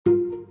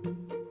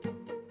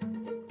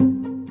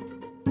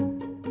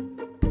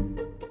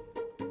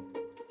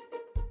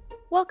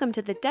Welcome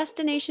to the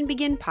Destination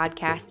Begin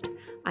podcast.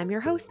 I'm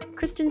your host,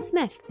 Kristen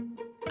Smith.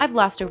 I've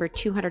lost over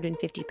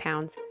 250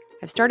 pounds.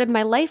 I've started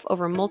my life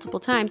over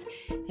multiple times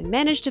and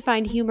managed to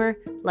find humor,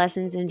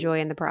 lessons, and joy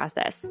in the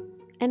process.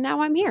 And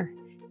now I'm here,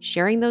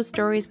 sharing those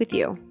stories with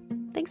you.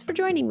 Thanks for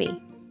joining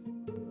me.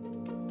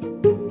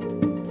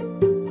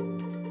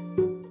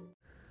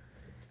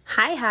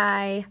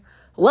 Hi.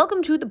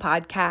 Welcome to the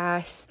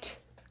podcast.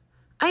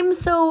 I'm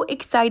so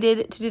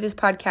excited to do this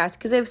podcast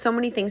because I have so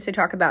many things to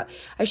talk about.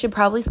 I should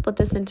probably split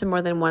this into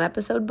more than one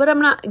episode, but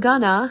I'm not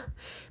gonna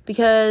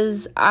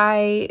because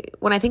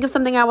when I think of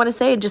something I want to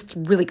say, I just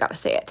really got to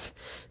say it.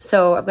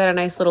 So I've got a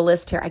nice little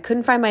list here. I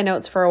couldn't find my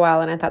notes for a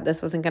while and I thought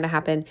this wasn't going to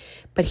happen,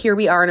 but here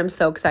we are and I'm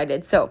so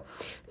excited. So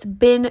it's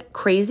been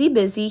crazy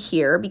busy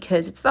here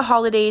because it's the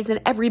holidays and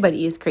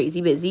everybody is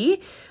crazy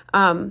busy.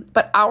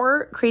 But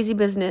our crazy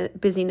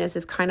busyness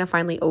is kind of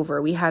finally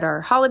over. We had our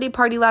holiday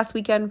party last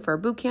weekend for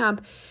boot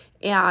camp,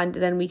 and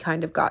then we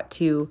kind of got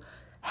to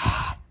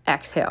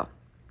exhale.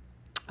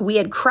 We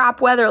had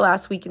crap weather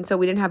last week, and so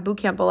we didn't have boot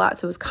camp a lot,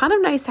 so it was kind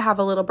of nice to have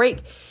a little break.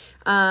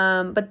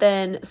 But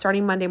then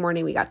starting Monday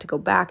morning, we got to go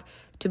back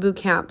to boot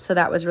camp, so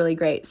that was really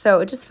great.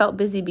 So it just felt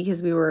busy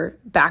because we were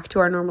back to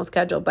our normal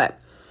schedule, but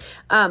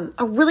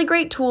a really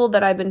great tool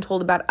that I've been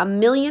told about a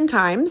million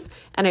times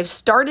and I've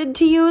started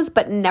to use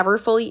but never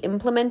fully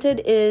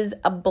implemented is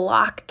a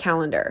block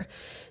calendar.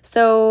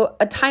 So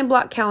a time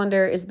block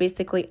calendar is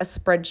basically a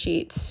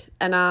spreadsheet,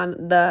 and on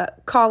the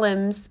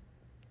columns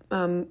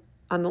on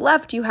the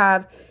left you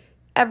have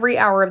every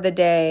hour of the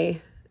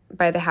day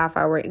by the half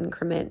hour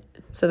increment.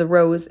 So the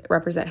rows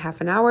represent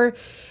half an hour,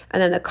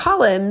 and then the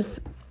columns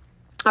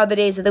are the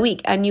days of the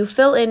week, and you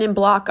fill in and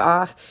block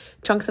off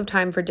chunks of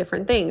time for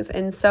different things.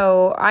 And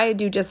so I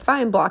do just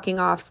fine blocking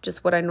off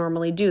just what I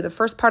normally do. The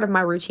first part of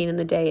my routine in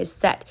the day is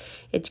set.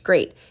 It's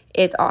great.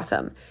 It's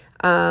awesome.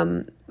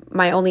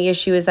 My only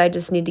issue is I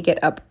just need to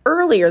get up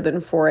earlier than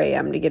 4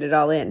 a.m. to get it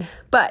all in,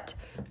 but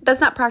that's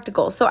not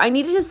practical. So I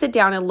needed to sit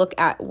down and look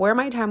at where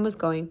my time was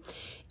going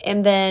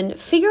and then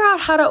figure out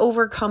how to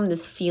overcome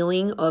this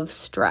feeling of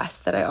stress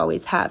that I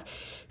always have,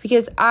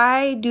 because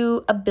I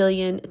do a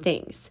billion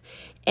things.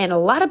 And a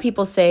lot of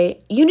people say,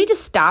 you need to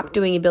stop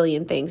doing a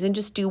billion things and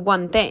just do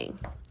one thing.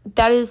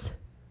 That is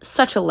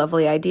such a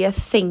lovely idea.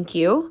 Thank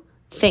you.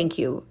 Thank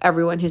you,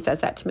 everyone who says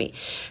that to me.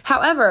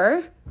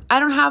 However, I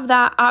don't have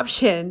that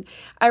option.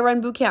 I run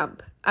boot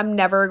camp. I'm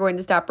never going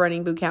to stop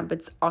running boot camp.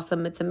 It's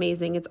awesome. It's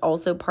amazing. It's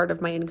also part of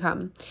my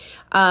income.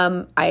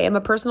 I am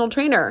a personal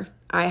trainer.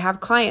 I have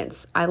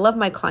clients. I love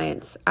my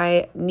clients.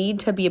 I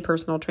need to be a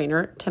personal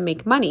trainer to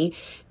make money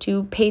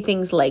to pay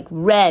things like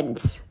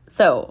rent.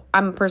 So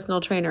I'm a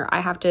personal trainer. I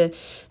have to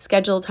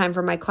schedule time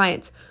for my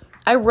clients.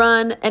 I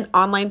run an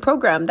online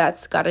program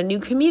that's got a new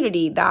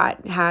community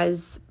that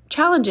has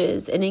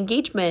challenges and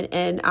engagement,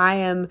 and I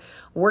am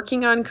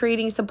working on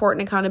creating support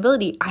and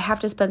accountability. I have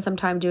to spend some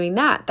time doing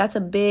that. That's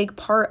a big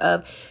part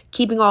of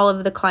keeping all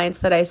of the clients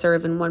that I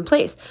serve in one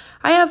place.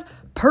 I have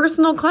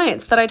personal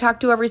clients that I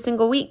talk to every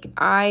single week.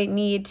 I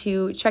need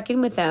to check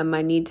in with them.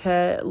 I need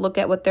to look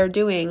at what they're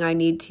doing. I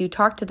need to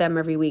talk to them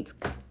every week.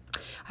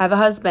 I have a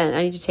husband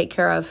I need to take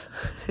care of.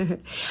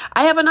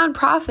 I have a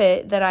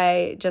nonprofit that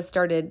I just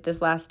started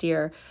this last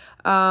year.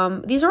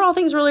 These are all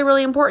things really,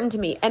 really important to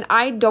me, and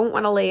I don't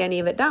want to lay any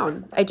of it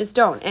down. I just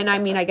don't. And I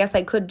mean, I guess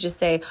I could just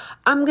say,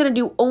 I'm going to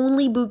do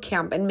only boot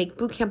camp and make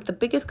boot camp the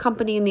biggest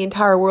company in the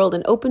entire world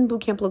and open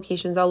boot camp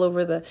locations all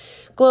over the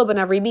globe and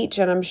every beach.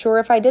 And I'm sure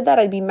if I did that,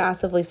 I'd be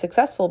massively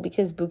successful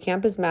because boot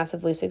camp is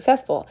massively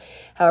successful.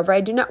 However,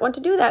 I do not want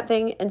to do that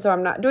thing, and so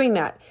I'm not doing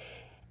that.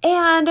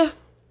 And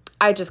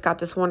I just got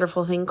this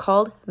wonderful thing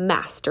called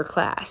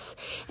Masterclass.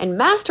 And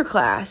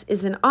Masterclass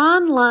is an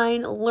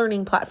online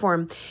learning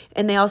platform,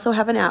 and they also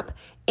have an app.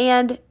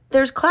 And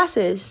there's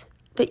classes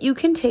that you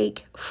can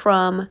take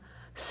from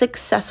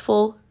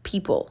successful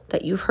people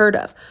that you've heard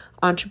of,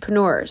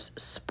 entrepreneurs,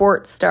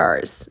 sports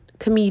stars,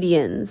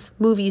 comedians,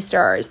 movie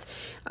stars,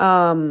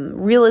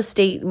 real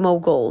estate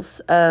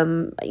moguls. I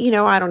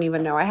don't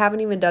even know. I haven't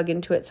even dug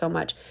into it so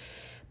much.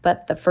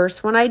 But the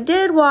first one I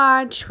did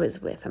watch was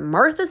with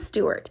Martha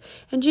Stewart.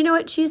 And you know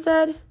what she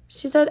said?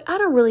 She said, I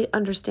don't really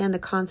understand the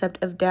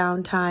concept of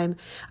downtime.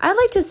 I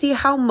like to see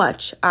how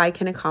much I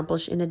can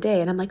accomplish in a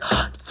day. And I'm like,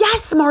 oh,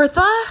 yes,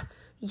 Martha.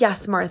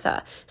 Yes,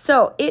 Martha.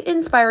 So it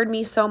inspired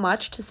me so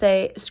much to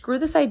say, screw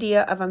this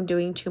idea of I'm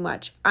doing too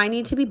much. I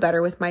need to be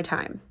better with my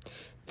time.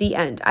 The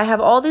end. I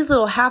have all these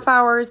little half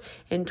hours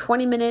and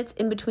 20 minutes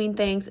in between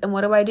things. And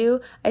what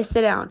do? I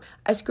sit down.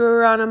 I screw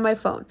around on my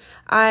phone.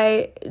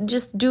 I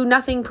just do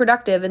nothing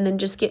productive and then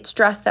just get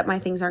stressed that my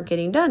things aren't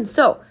getting done.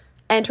 So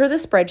enter the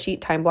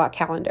spreadsheet time block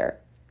calendar.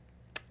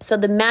 So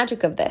the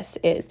magic of this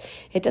is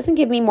it doesn't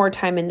give me more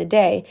time in the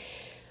day.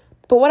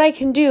 But what I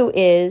can do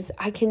is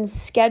I can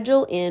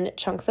schedule in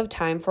chunks of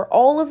time for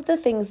all of the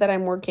things that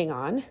I'm working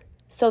on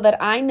so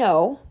that I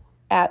know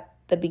at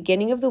the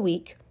beginning of the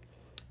week,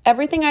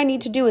 everything I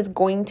need to do is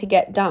going to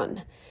get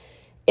done.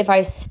 if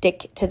I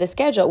stick to the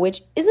schedule,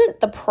 which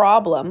isn't the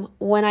problem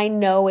when I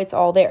know it's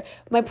all there.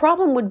 My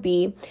problem would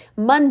be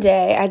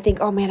Monday, I'd think,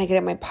 oh man, I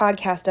get my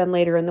podcast done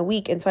later in the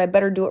week. And so I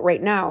better do it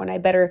right now. And I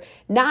better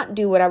not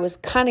do what I was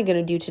kind of going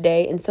to do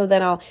today. And so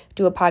then I'll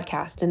do a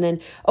podcast. And then,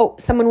 oh,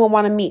 someone will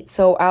want to meet.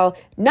 So I'll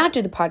not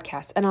do the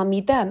podcast and I'll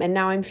meet them. And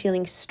now I'm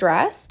feeling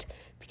stressed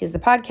because the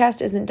podcast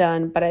isn't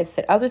done, but I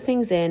fit other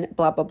things in,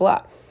 blah, blah,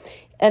 blah.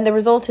 And the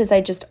result is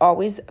I just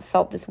always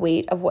felt this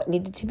weight of what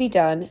needed to be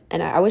done.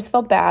 And I always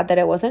felt bad that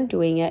I wasn't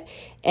doing it.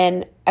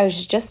 And I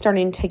was just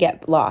starting to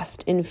get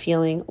lost and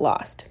feeling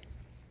lost.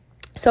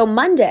 So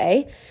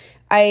Monday,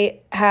 I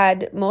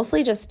had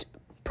mostly just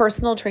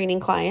personal training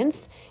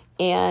clients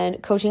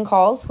and coaching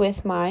calls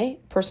with my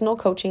personal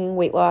coaching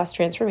weight loss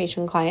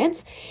transformation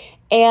clients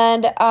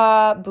and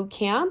boot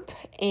camp.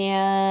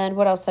 And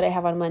what else did I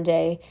have on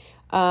Monday?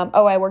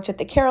 I worked at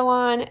the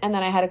Carillon and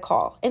then I had a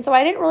call. And so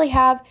I didn't really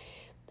have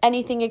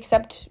anything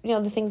except,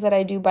 the things that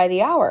I do by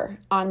the hour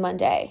on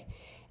Monday.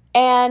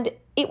 And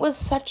it was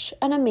such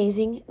an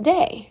amazing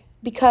day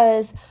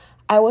because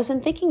I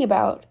wasn't thinking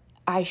about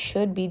I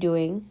should be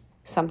doing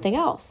something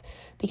else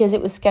because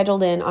it was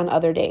scheduled in on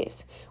other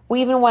days.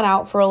 We even went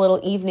out for a little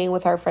evening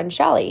with our friend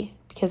Shelly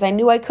because I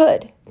knew I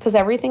could because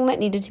everything that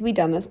needed to be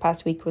done this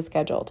past week was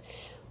scheduled.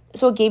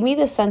 So it gave me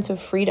this sense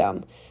of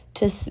freedom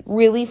to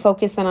really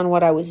focus in on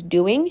what I was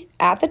doing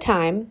at the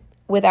time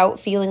without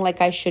feeling like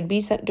I should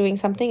be doing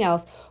something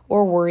else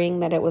or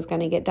worrying that it was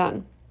going to get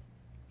done.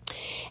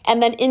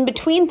 And then in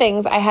between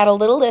things, I had a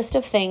little list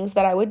of things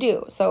that I would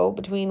do. So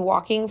between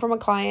walking from a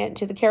client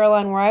to the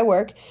Carillon where I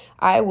work,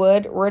 I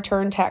would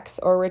return texts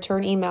or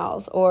return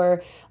emails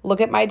or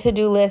look at my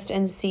to-do list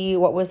and see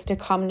what was to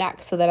come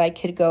next so that I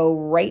could go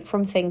right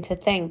from thing to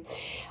thing.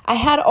 I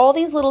had all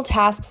these little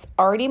tasks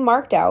already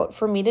marked out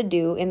for me to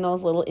do in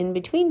those little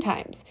in-between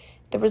times.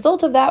 The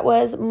result of that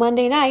was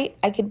Monday night,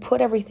 I could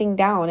put everything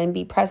down and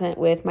be present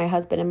with my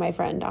husband and my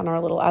friend on our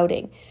little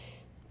outing.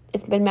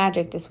 It's been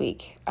magic this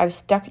week. I've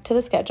stuck to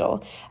the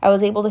schedule. I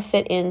was able to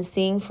fit in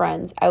seeing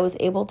friends. I was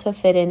able to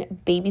fit in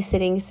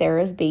babysitting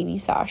Sarah's baby,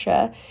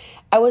 Sasha.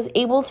 I was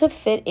able to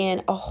fit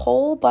in a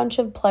whole bunch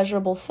of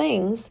pleasurable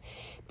things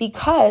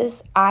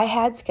because I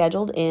had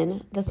scheduled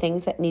in the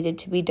things that needed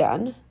to be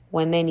done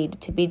when they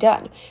needed to be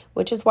done,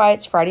 which is why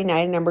it's Friday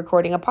night and I'm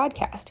recording a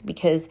podcast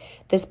because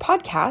this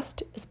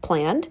podcast is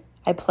planned.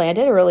 I planned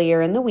it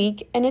earlier in the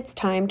week and it's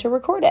time to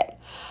record it.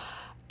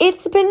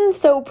 It's been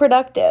so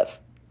productive.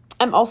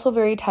 I'm also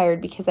very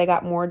tired because I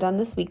got more done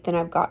this week than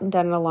I've gotten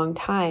done in a long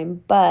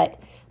time, but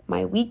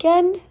my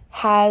weekend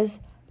has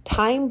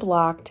time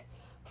blocked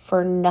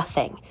for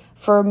nothing,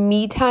 for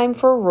me time,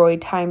 for Roy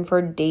time,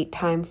 for date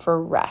time,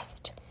 for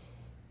rest.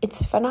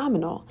 It's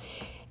phenomenal.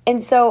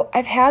 And so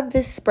I've had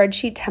this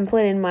spreadsheet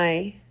template in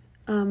my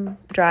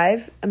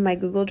drive, in my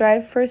Google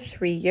Drive for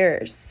 3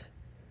 years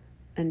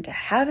and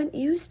haven't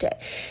used it.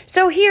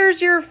 So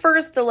here's your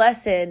first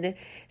lesson.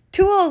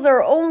 Tools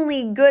are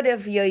only good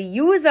if you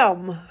use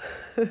them.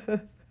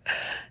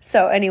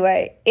 So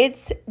anyway,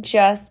 it's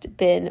just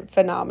been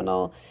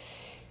phenomenal.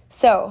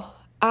 So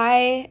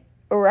I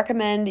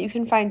recommend you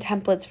can find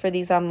templates for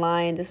these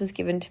online. This was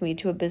given to me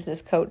to a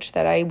business coach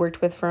that I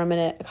worked with for a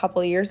minute a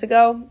couple of years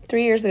ago,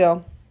 3 years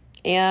ago.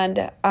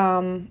 And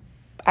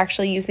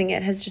actually using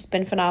it has just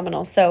been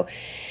phenomenal. So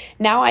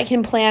now I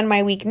can plan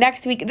my week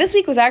next week. This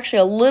week was actually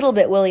a little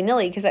bit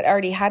willy-nilly because I'd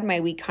already had my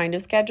week kind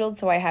of scheduled.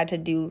 So I had to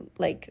do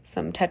like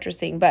some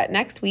Tetrising. But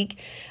next week,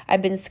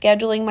 I've been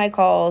scheduling my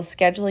calls,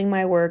 scheduling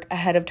my work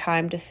ahead of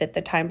time to fit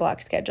the time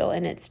block schedule.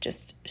 And it's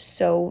just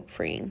so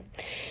freeing.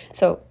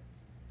 So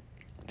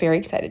very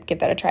excited. Give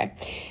that a try.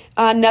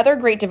 Another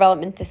great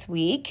development this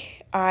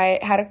week, I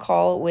had a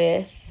call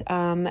with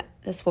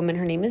this woman.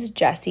 Her name is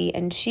Jessie,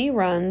 and she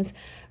runs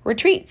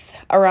retreats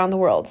around the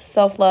world,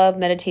 self-love,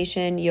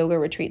 meditation, yoga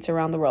retreats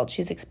around the world.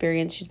 She's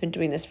experienced. She's been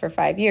doing this for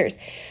 5 years.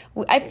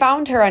 I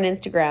found her on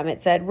Instagram. It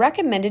said,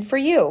 recommended for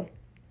you.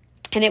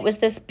 And it was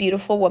this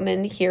beautiful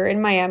woman here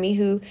in Miami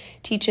who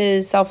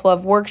teaches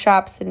self-love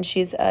workshops, and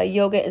she's a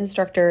yoga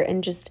instructor.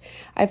 And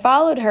I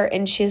followed her,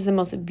 and she has the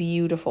most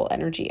beautiful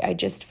energy. I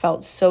just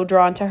felt so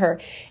drawn to her.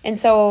 And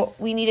so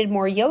we needed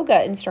more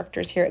yoga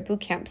instructors here at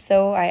boot camp.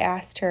 So I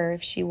asked her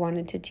if she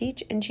wanted to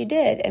teach, and she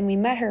did. And we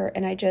met her,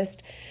 and I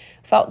just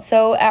felt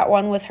so at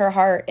one with her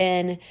heart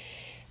and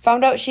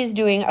found out she's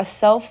doing a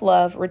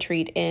self-love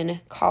retreat in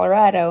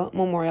Colorado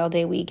Memorial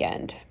Day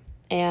weekend.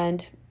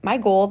 And my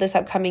goal this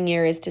upcoming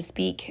year is to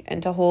speak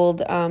and to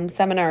hold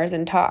seminars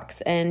and talks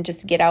and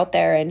just get out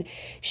there and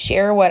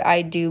share what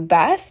I do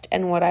best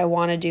and what I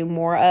want to do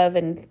more of.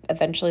 And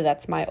eventually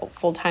that's my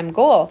full-time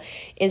goal,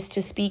 is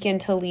to speak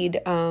and to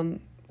lead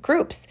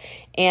groups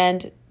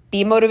and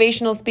be a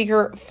motivational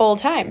speaker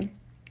full-time.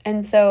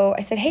 And so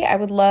I said, hey, I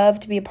would love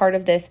to be a part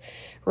of this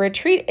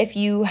retreat if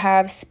you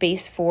have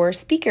space for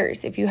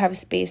speakers, if you have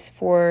space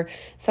for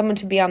someone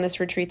to be on this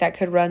retreat that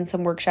could run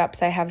some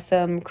workshops. I have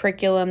some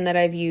curriculum that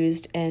I've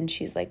used. And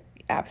she's like,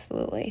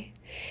 absolutely.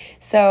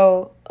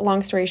 So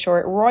long story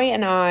short, Roy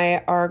and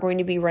I are going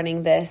to be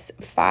running this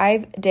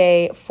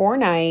 5-day,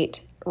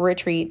 4-night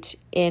retreat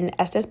in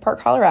Estes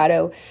Park,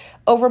 Colorado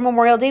over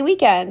Memorial Day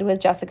weekend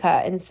with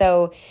Jessica. And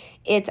so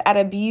it's at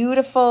a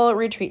beautiful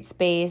retreat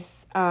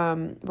space.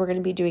 We're going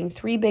to be doing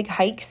 3 big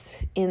hikes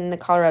in the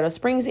Colorado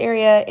Springs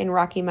area, in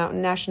Rocky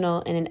Mountain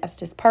National, and in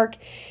Estes Park.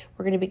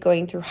 We're going to be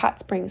going through hot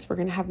springs. We're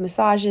going to have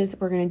massages.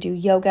 We're going to do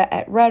yoga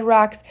at Red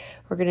Rocks.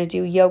 We're going to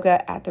do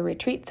yoga at the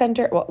retreat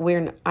center. Well,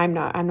 I'm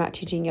not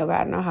teaching yoga. I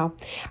don't know how.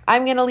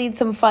 I'm going to lead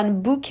some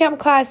fun boot camp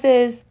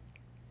classes.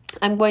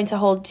 I'm going to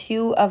hold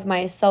 2 of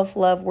my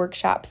self-love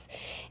workshops,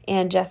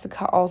 and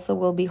Jessica also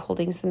will be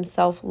holding some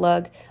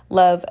self-love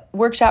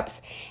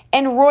workshops.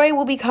 And Roy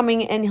will be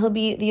coming, and he'll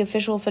be the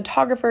official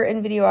photographer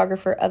and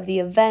videographer of the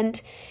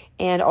event,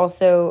 and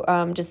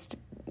also just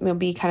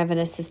be kind of an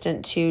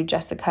assistant to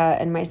Jessica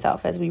and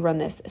myself as we run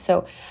this.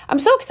 So I'm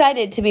so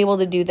excited to be able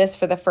to do this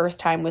for the first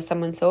time with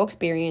someone so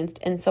experienced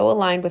and so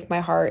aligned with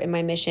my heart and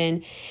my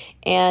mission,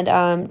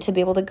 and to be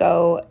able to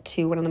go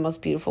to one of the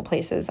most beautiful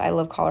places. I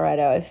love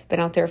Colorado. I've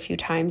been out there a few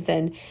times,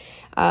 and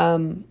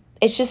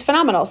it's just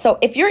phenomenal. So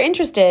if you're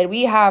interested,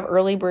 we have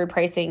early bird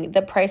pricing.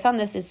 The price on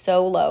this is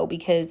so low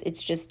because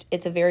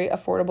it's a very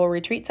affordable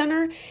retreat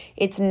center.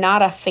 It's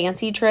not a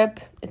fancy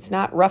trip. It's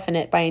not roughing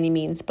it by any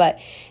means, but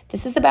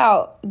this is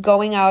about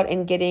going out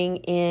and getting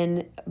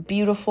in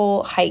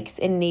beautiful hikes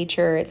in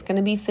nature. It's going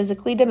to be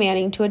physically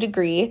demanding to a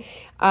degree,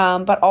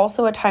 but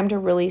also a time to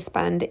really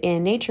spend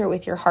in nature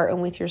with your heart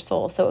and with your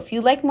soul. So if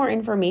you'd like more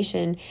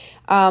information,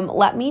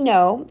 let me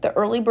know. The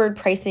early bird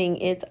pricing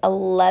is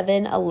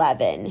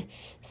 $1,111.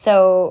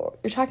 So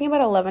you're talking about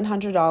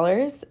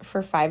 $1,100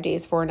 for 5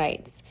 days, 4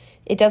 nights.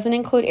 It doesn't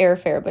include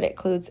airfare, but it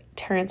includes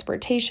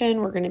transportation.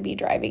 We're going to be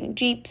driving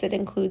Jeeps. It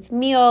includes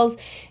meals.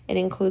 It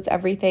includes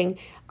everything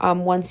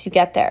once you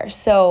get there.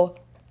 So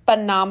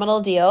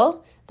phenomenal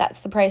deal. That's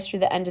the price through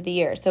the end of the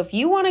year. So if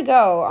you want to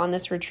go on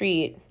this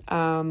retreat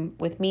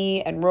with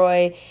me and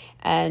Roy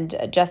and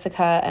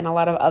Jessica and a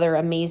lot of other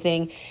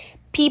amazing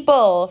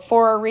people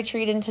for a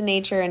retreat into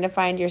nature and to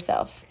find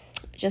yourself,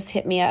 just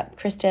hit me up,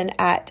 Kristen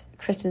at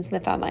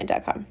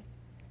KristenSmithOnline.com.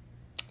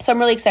 So I'm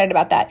really excited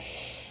about that.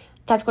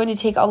 That's going to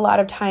take a lot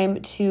of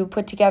time to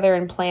put together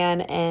and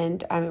plan,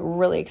 and I'm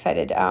really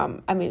excited.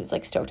 It's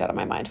like stoked out of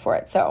my mind for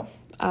it. So,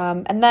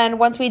 and then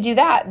once we do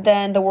that,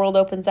 then the world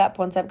opens up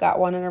once I've got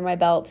one under my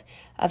belt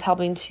of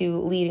helping to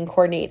lead and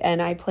coordinate,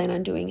 and I plan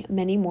on doing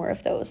many more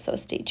of those, so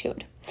stay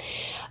tuned.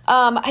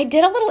 I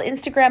did a little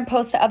Instagram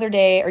post the other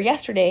day or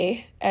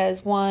yesterday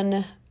as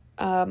one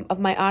of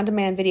my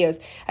on-demand videos.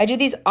 I do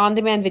these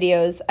on-demand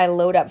videos. I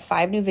load up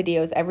 5 new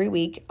videos every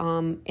week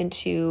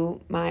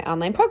into my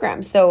online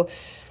program. So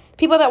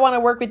people that want to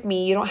work with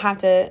me, you don't have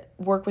to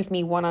work with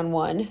me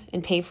one-on-one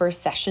and pay for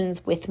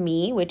sessions with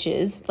me, which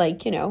is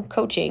like,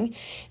 coaching.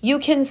 You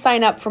can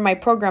sign up for my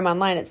program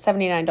online at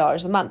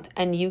 $79 a month,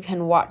 and you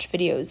can watch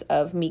videos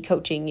of me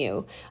coaching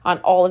you on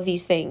all of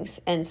these things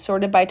and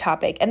sorted by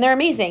topic. And they're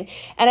amazing.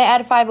 And I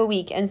add 5 a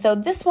week. And so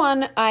this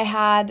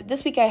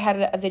week I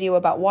had a video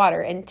about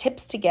water and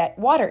tips to get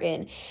water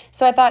in.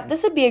 So I thought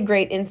this would be a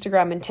great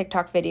Instagram and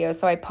TikTok video.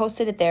 So I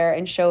posted it there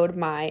and showed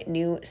my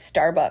new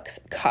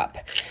Starbucks cup,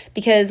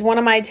 because one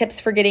of my tips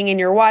for getting in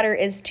your water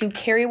is to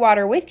carry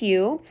water with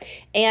you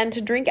and to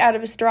drink out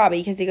of a straw,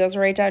 because it goes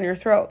right down your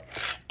throat.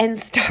 And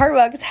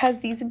Starbucks has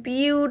these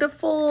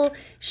beautiful,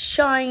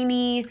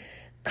 shiny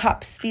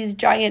cups, these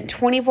giant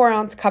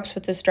 24-ounce cups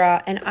with the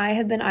straw. And I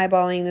have been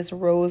eyeballing this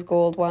rose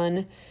gold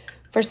one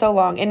for so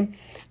long. And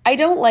I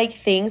don't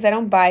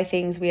buy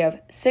things. We have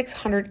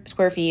 600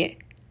 square feet.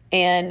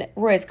 And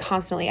Roy is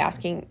constantly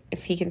asking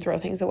if he can throw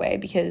things away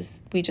because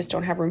we just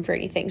don't have room for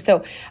anything.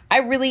 So I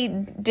really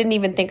didn't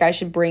even think I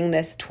should bring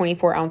this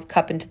 24-ounce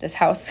cup into this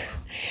house.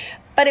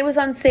 But it was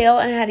on sale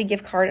and I had a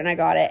gift card and I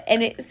got it.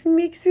 And it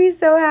makes me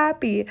so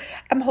happy.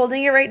 I'm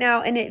holding it right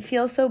now and it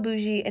feels so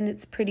bougie and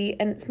it's pretty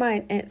and it's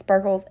mine and it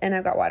sparkles and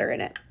I've got water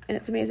in it. And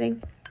it's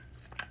amazing.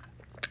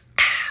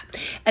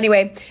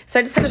 Anyway, so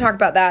I just had to talk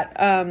about that.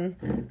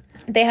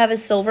 They have a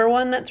silver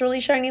one that's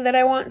really shiny that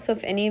I want. So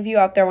if any of you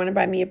out there want to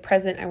buy me a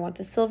present, I want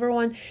the silver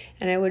one.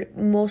 And I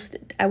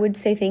would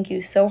say thank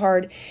you so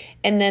hard.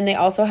 And then they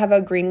also have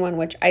a green one,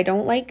 which I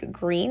don't like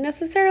green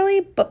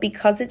necessarily, but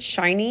because it's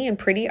shiny and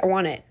pretty, I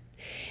want it.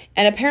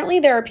 And apparently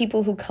there are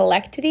people who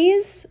collect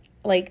these,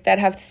 like that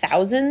have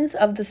thousands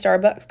of the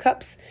Starbucks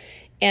cups.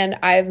 And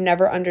I've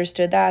never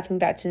understood that. I think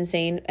that's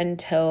insane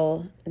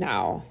until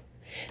now.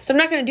 So I'm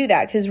not going to do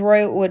that because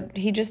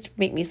he'd just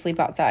make me sleep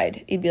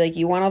outside. He'd be like,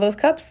 you want all those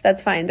cups?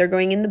 That's fine. They're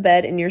going in the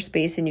bed in your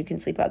space and you can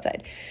sleep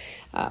outside.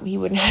 He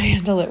would not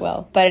handle it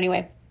well. But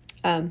anyway,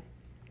 so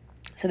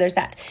there's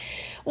that.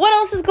 What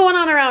else is going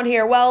on around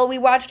here? Well, we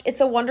watched It's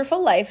a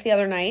Wonderful Life the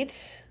other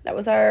night. That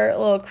was our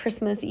little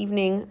Christmas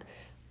evening.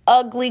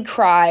 Ugly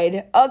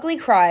cried.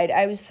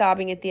 I was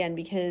sobbing at the end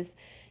because,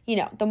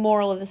 the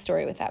moral of the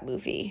story with that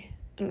movie.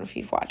 I don't know if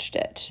you've watched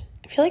it.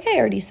 I feel like I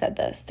already said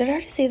this. Did I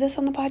already say this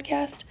on the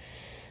podcast?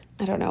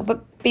 I don't know.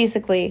 But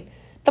basically,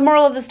 the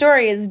moral of the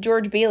story is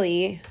George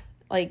Bailey,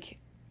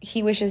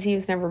 he wishes he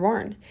was never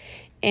born.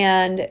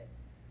 And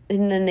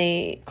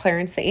then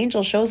Clarence the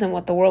Angel shows him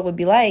what the world would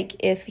be like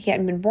if he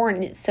hadn't been born.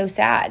 And it's so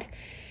sad.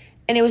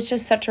 And it was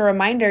just such a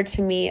reminder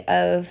to me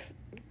of,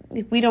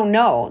 we don't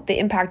know the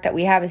impact that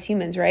we have as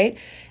humans, right?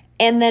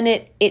 And then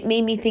it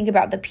made me think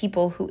about the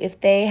people who,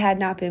 if they had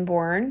not been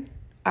born,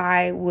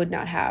 I would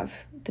not have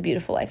the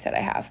beautiful life that I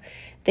have.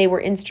 They were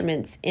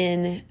instruments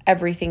in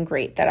everything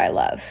great that I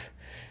love.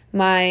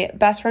 My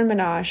best friend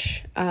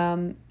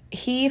Manoj,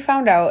 he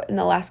found out in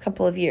the last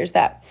couple of years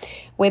that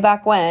way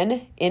back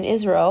when in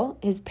Israel,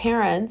 his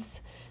parents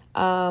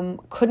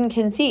couldn't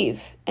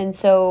conceive. And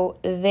so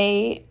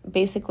they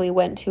basically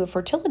went to a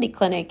fertility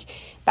clinic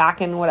back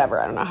in whatever,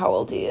 I don't know how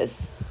old he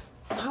is.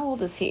 How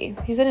old is he?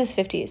 He's in his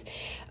 50s.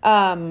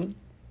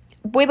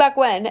 Way back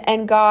when,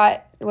 and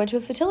went to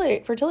a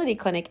fertility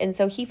clinic. And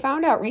so he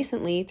found out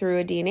recently through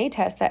a DNA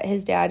test that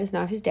his dad is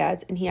not his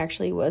dad's, and he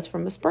actually was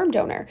from a sperm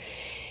donor.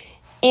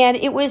 And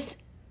it was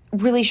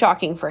really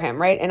shocking for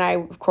him, right? And I,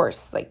 of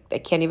course, I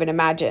can't even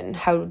imagine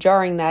how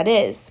jarring that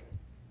is.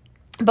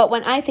 But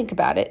when I think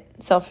about it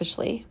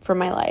selfishly for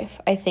my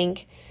life, I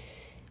think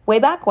way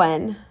back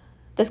when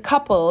this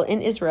couple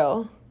in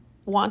Israel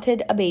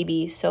wanted a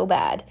baby so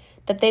bad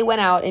that they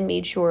went out and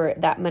made sure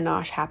that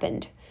Manoj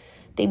happened.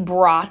 They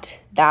brought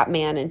that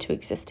man into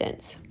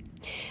existence.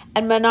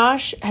 And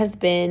Manoj has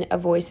been a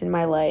voice in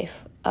my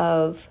life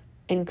of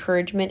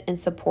encouragement and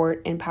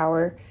support and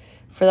power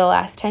for the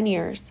last 10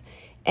 years.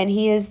 And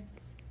he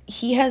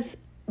has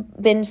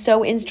been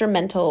so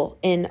instrumental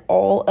in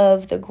all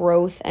of the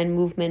growth and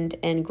movement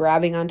and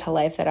grabbing onto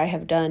life that I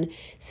have done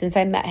since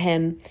I met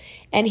him.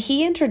 And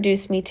he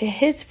introduced me to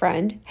his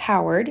friend,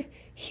 Howard,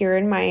 here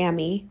in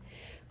Miami,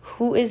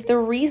 who is the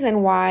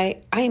reason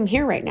why I am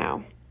here right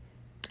now.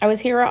 I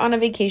was here on a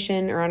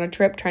vacation or on a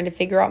trip trying to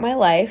figure out my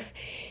life,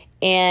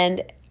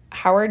 and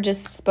Howard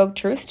just spoke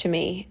truth to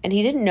me. And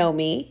he didn't know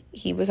me.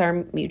 He was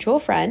our mutual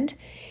friend,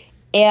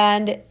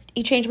 and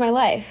he changed my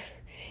life.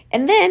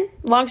 And then,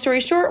 long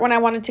story short, when I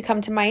wanted to come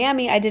to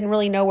Miami, I didn't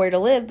really know where to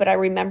live, but I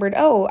remembered,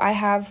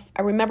 I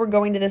remember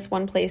going to this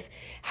one place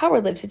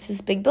Howard lives. It's this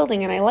big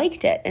building, and I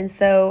liked it. And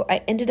so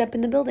I ended up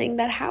in the building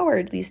that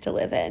Howard used to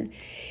live in.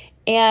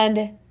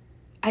 And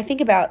I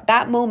think about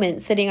that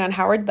moment sitting on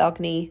Howard's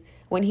balcony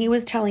when he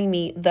was telling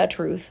me the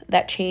truth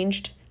that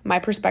changed my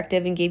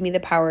perspective and gave me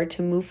the power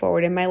to move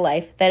forward in my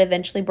life that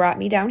eventually brought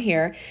me down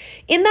here.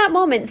 In that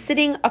moment,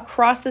 sitting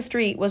across the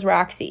street was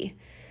Roxy,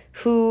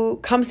 who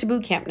comes to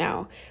boot camp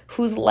now,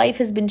 whose life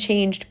has been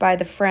changed by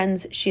the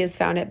friends she has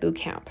found at boot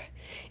camp.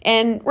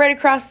 And right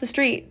across the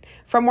street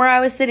from where I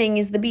was sitting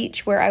is the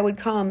beach where I would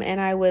come and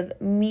I would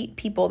meet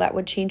people that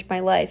would change my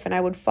life, and I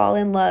would fall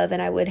in love,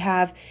 and I would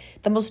have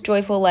the most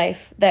joyful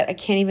life that I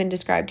can't even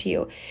describe to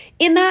you.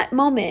 In that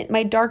moment,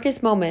 my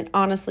darkest moment,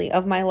 honestly,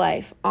 of my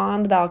life,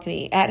 on the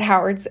balcony at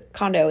Howard's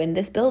condo in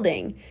this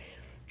building,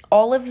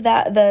 all of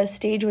that, the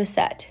stage was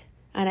set,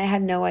 and I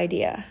had no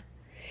idea.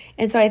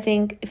 And so I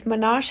think if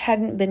Manoj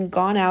hadn't been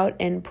gone out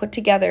and put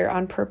together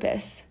on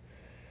purpose,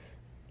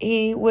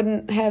 he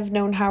wouldn't have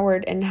known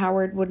Howard, and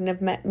Howard wouldn't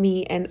have met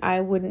me, and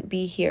I wouldn't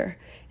be here,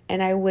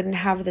 and I wouldn't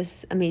have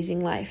this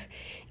amazing life.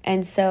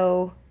 And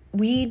so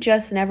we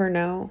just never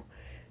know.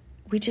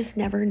 We just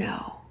never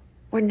know.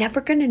 We're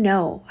never going to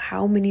know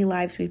how many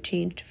lives we've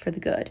changed for the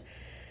good.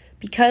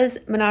 Because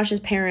Manoj's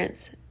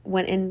parents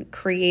went and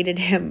created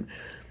him,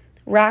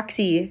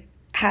 Roxy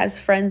has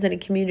friends in a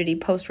community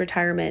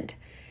post-retirement.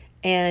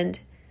 And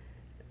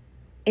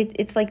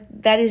it's like,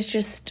 that is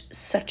just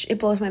it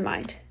blows my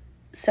mind.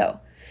 So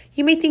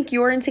you may think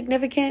you're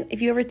insignificant.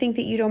 If you ever think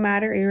that you don't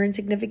matter or you're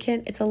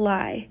insignificant, it's a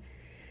lie.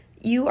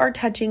 You are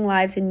touching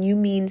lives, and you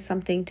mean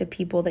something to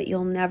people that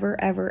you'll never,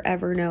 ever,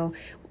 ever know.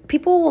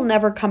 People will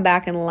never come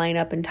back and line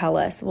up and tell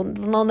us.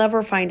 They'll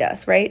never find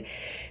us, right?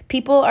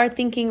 People are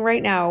thinking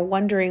right now,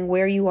 wondering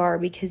where you are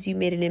because you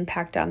made an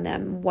impact on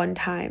them one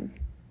time.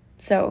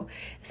 So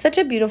such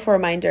a beautiful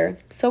reminder.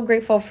 So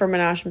grateful for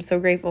Manoj. I'm so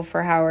grateful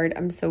for Howard.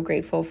 I'm so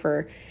grateful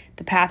for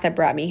the path that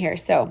brought me here.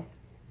 So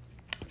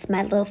it's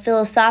my little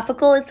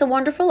philosophical, it's a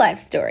wonderful life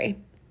story.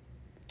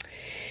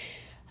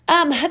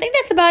 I think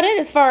that's about it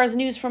as far as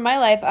news from my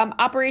life.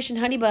 Operation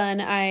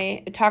Honeybun,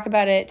 I talk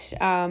about it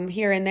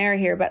here and there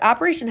here, but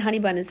Operation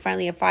Honeybun is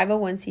finally a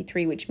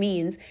 501c3, which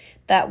means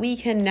that we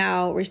can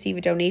now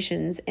receive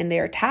donations and they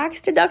are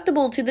tax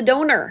deductible to the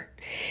donor.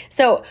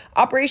 So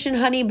Operation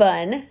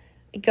Honeybun,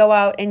 go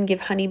out and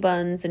give honey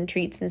buns and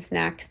treats and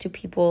snacks to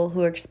people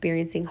who are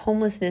experiencing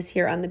homelessness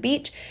here on the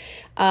beach.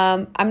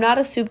 I'm not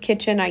a soup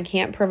kitchen. I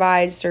can't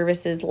provide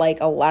services like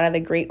a lot of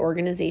the great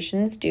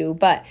organizations do,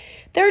 but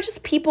there are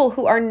just people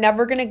who are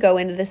never going to go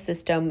into the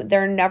system.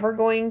 They're never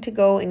going to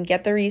go and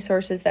get the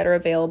resources that are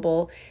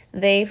available.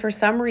 They, for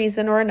some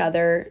reason or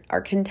another,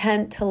 are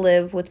content to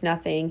live with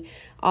nothing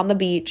on the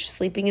beach,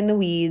 sleeping in the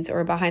weeds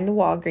or behind the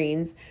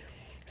Walgreens.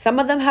 Some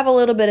of them have a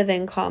little bit of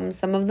income,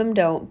 some of them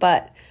don't,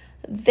 but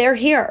they're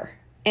here.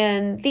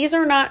 And these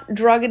are not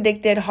drug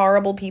addicted,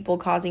 horrible people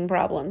causing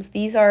problems.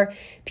 These are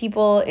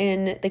people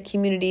in the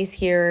communities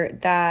here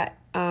that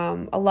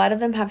a lot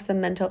of them have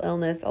some mental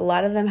illness. A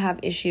lot of them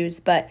have issues,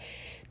 but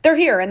they're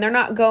here and they're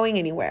not going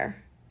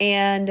anywhere.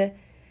 And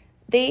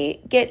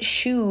they get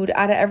shooed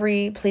out of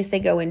every place they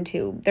go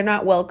into. They're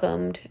not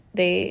welcomed.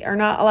 They are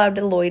not allowed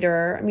to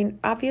loiter. I mean,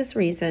 obvious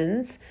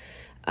reasons.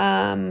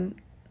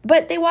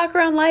 But they walk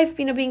around life,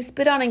 being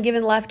spit on and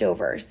given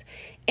leftovers.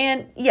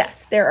 And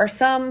yes, there are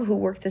some who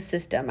work the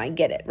system. I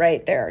get it,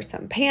 right? There are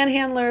some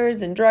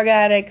panhandlers and drug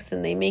addicts,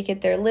 and they make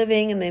it their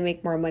living and they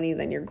make more money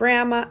than your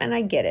grandma. And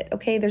I get it.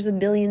 Okay, there's a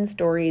billion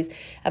stories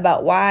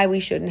about why we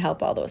shouldn't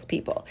help all those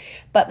people.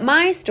 But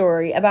my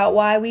story about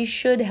why we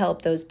should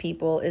help those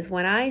people is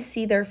when I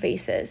see their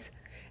faces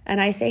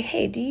and I say,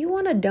 hey, do you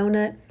want a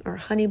donut or a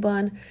honey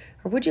bun?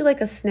 Or would you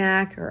like a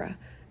snack or a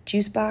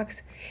juice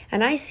box?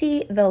 And I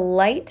see the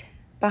light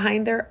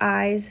behind their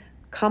eyes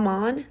come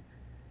on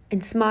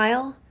and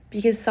smile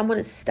because someone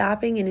is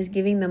stopping and is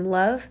giving them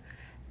love.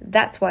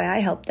 That's why I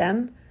help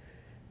them,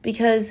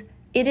 because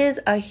it is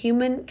a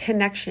human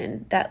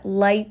connection that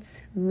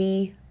lights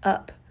me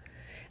up.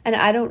 And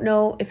I don't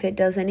know if it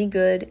does any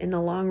good in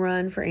the long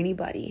run for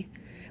anybody,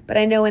 but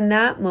I know in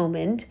that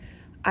moment,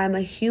 I'm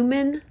a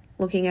human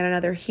looking at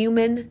another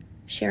human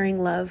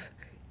sharing love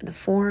in the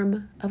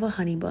form of a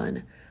honey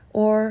bun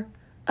or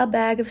a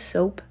bag of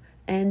soap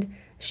and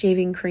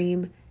shaving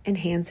cream and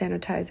hand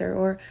sanitizer,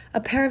 or a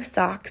pair of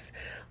socks,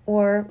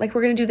 or like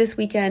we're going to do this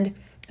weekend,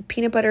 a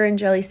peanut butter and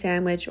jelly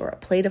sandwich or a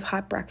plate of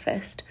hot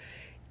breakfast.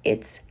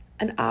 It's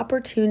an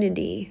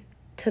opportunity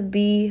to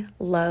be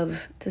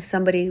love to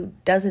somebody who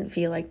doesn't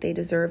feel like they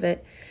deserve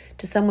it,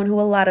 to someone who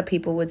a lot of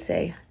people would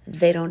say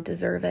they don't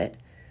deserve it.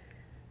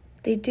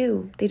 They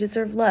do. They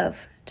deserve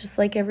love, just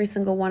like every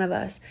single one of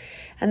us.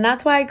 And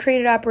that's why I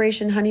created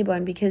Operation Honey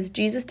Bun, because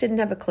Jesus didn't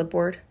have a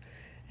clipboard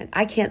and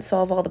I can't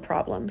solve all the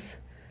problems.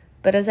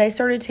 But as I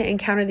started to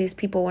encounter these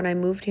people when I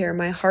moved here,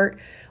 my heart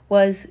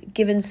was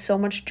given so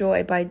much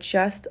joy by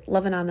just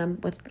loving on them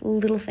with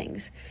little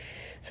things.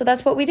 So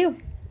that's what we do.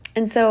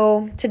 And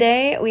so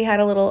today we had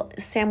a little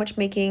sandwich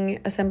making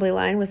assembly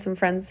line with some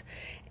friends.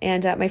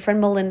 And my friend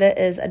Melinda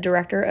is a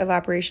director of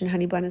Operation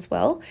Honey Bun as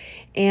well.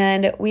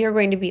 And we are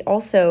going to be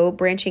also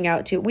branching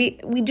out to, we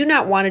do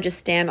not want to just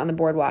stand on the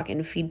boardwalk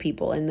and feed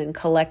people and then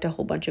collect a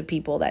whole bunch of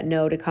people that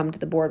know to come to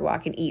the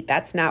boardwalk and eat.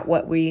 That's not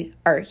what we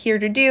are here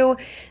to do.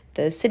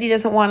 The city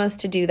doesn't want us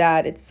to do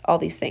that. It's all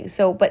these things.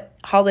 So, but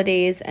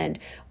holidays and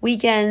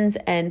weekends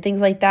and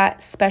things like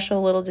that,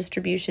 special little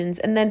distributions.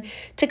 And then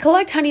to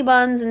collect honey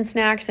buns and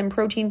snacks and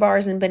protein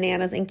bars and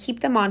bananas and keep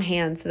them on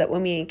hand so that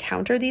when we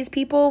encounter these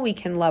people, we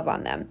can love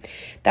on them.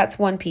 That's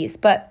one piece.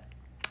 But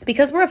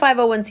because we're a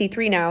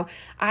 501c3 now,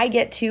 I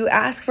get to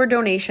ask for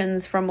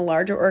donations from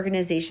larger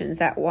organizations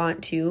that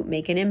want to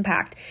make an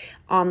impact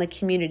on the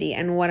community.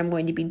 And what I'm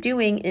going to be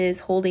doing is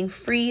holding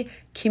free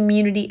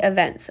community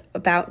events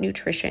about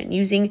nutrition,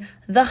 using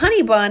the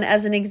honey bun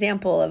as an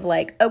example of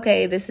like,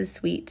 okay, this is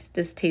sweet,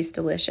 this tastes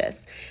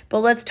delicious, but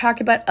let's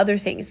talk about other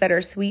things that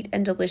are sweet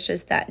and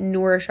delicious that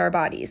nourish our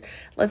bodies.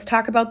 Let's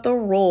talk about the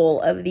role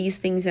of these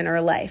things in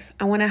our life.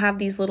 I want to have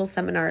these little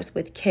seminars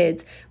with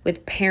kids,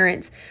 with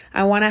parents.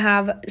 I want to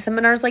have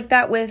seminars like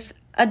that with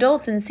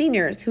adults and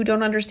seniors who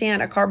don't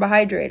understand a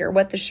carbohydrate or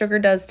what the sugar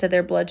does to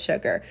their blood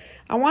sugar.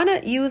 I want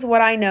to use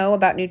what I know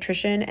about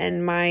nutrition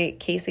and my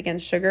case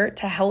against sugar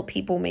to help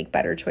people make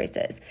better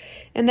choices.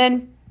 And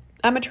then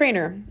I'm a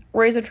trainer.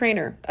 Rory's a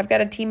trainer. I've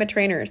got a team of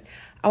trainers.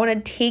 I want to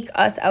take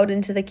us out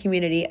into the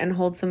community and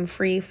hold some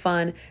free,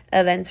 fun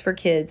events for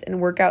kids and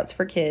workouts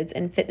for kids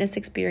and fitness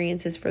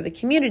experiences for the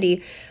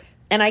community.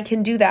 And I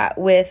can do that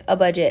with a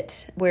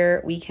budget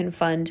where we can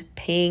fund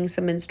paying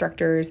some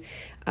instructors.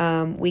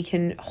 We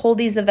can hold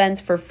these events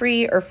for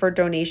free or for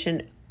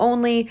donation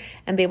only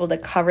and be able to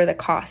cover the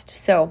cost.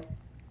 So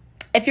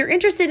if you're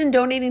interested in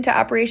donating to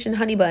Operation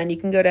Honey Bun, you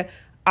can go to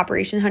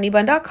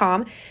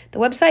operationhoneybun.com. The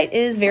website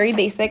is very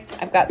basic.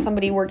 I've got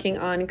somebody working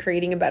on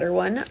creating a better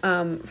one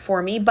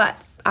for me, but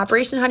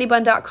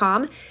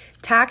operationhoneybun.com,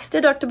 tax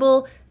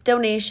deductible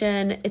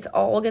donation. It's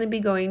all going to be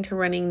going to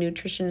running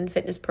nutrition and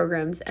fitness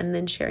programs and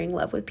then sharing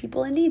love with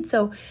people in need.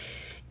 So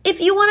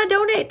if you want to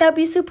donate, that'd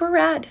be super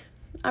rad.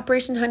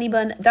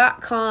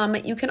 operationhoneybun.com.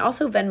 You can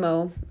also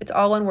Venmo. It's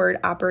all one word,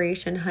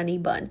 Operation Honey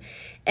Bun.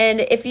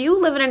 And if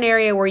you live in an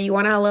area where you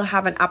want to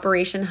have an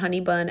Operation Honey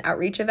Bun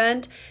outreach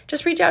event,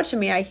 just reach out to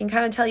me. I can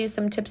kind of tell you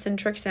some tips and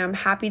tricks, and I'm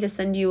happy to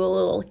send you a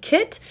little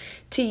kit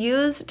to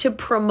use to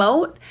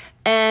promote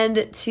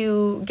and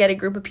to get a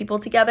group of people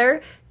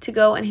together to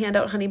go and hand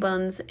out honey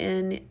buns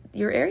in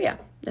your area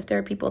if there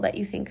are people that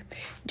you think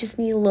just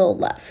need a little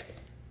love.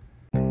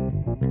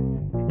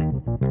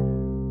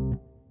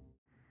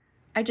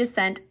 I just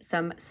sent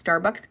some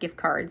Starbucks gift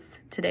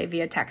cards today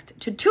via text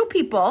to 2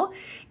 people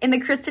in the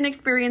Kristen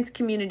Experience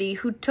community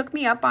who took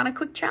me up on a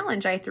quick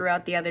challenge I threw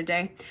out the other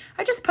day.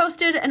 I just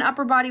posted an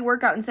upper body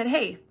workout and said,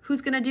 hey,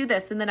 who's going to do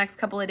this in the next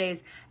couple of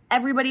days?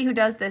 Everybody who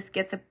does this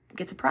gets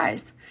a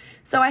prize.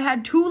 So I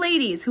had 2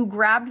 ladies who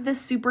grabbed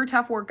this super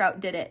tough workout,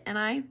 did it, and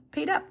I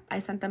paid up. I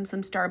sent them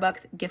some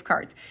Starbucks gift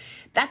cards.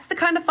 That's the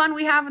kind of fun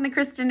we have in the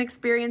Kristen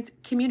Experience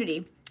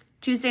community.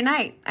 Tuesday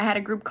night, I had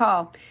a group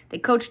call. They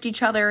coached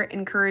each other,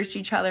 encouraged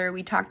each other.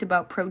 We talked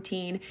about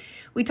protein.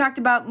 We talked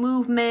about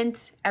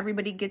movement.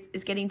 Everybody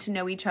is getting to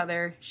know each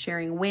other,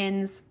 sharing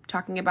wins,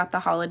 talking about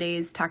the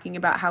holidays, talking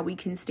about how we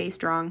can stay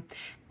strong.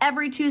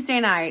 Every Tuesday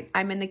night,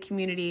 I'm in the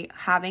community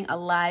having a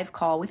live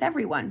call with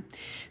everyone.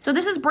 So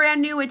this is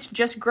brand new. It's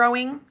just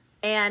growing,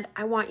 and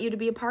I want you to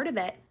be a part of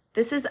it.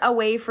 This is a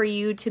way for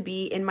you to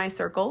be in my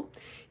circle,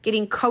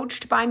 getting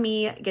coached by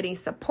me, getting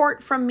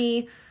support from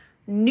me,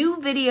 new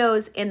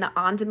videos in the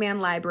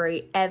on-demand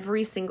library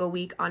every single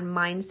week on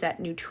mindset,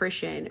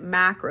 nutrition,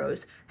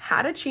 macros,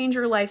 how to change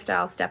your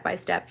lifestyle step by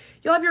step.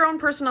 You'll have your own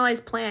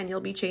personalized plan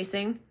you'll be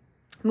chasing,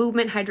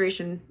 movement,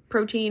 hydration,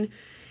 protein,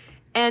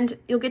 and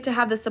you'll get to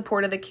have the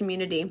support of the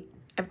community.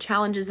 I have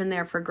challenges in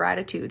there for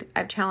gratitude. I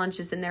have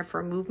challenges in there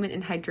for movement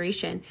and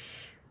hydration.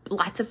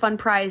 Lots of fun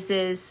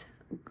prizes,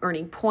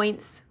 earning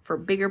points for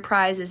bigger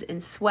prizes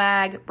and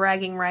swag,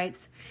 bragging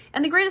rights.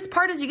 And the greatest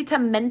part is you get to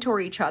mentor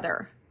each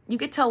other. You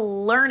get to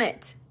learn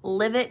it,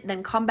 live it,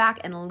 then come back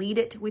and lead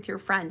it with your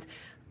friends.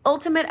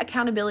 Ultimate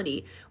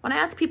accountability. When I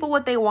ask people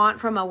what they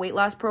want from a weight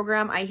loss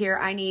program, I hear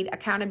I need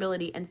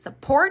accountability and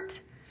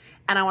support,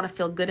 and I want to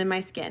feel good in my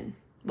skin.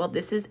 Well,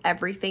 this is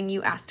everything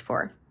you asked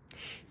for.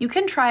 You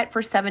can try it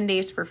for 7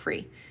 days for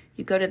free.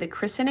 You go to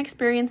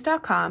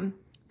thekristenexperience.com,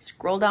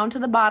 scroll down to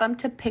the bottom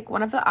to pick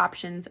one of the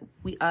options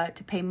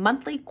to pay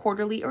monthly,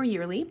 quarterly, or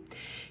yearly.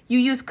 You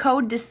use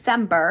code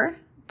DECEMBER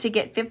to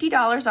get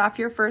 $50 off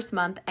your first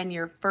month and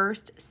your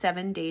first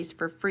 7 days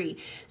for free.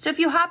 So if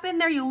you hop in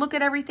there, you look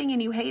at everything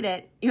and you hate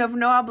it, you have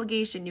no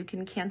obligation, you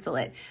can cancel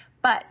it.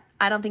 But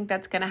I don't think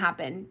that's going to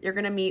happen. You're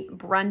going to meet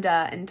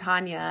Brenda and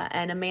Tanya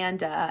and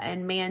Amanda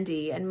and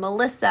Mandy and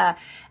Melissa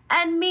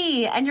and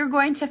me, and you're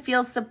going to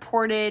feel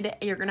supported.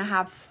 You're going to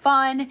have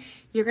fun.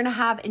 You're going to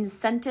have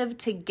incentive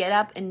to get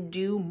up and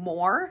do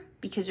more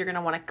because you're going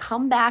to want to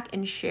come back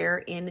and share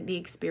in the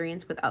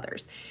experience with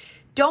others.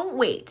 Don't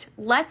wait.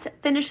 Let's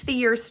finish the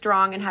year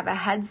strong and have a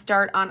head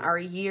start on our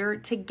year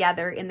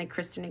together in the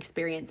Kristen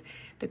Experience.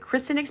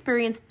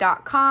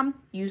 thekristenexperience.com.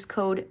 Use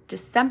code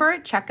DECEMBER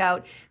at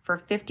checkout for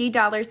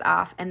 $50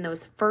 off and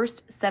those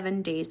first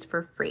 7 days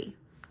for free.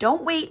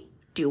 Don't wait.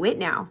 Do it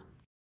now.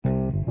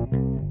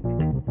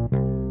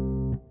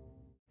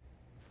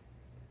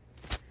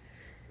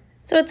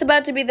 So it's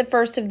about to be the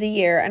first of the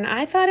year, and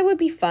I thought it would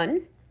be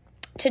fun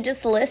to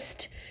just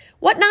list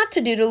what not to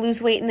do to lose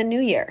weight in the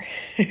new year.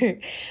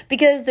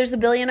 Because there's a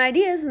billion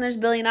ideas and there's a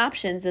billion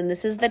options. And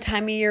this is the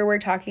time of year we're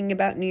talking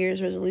about New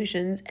Year's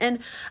resolutions. And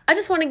I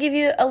just want to give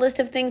you a list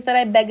of things that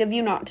I beg of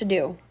you not to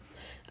do.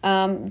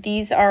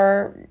 These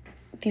are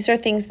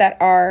things that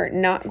are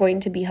not going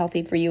to be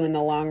healthy for you in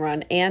the long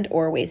run and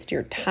or waste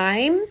your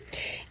time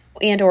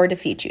and or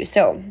defeat you.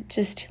 So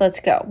just let's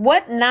go.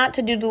 What not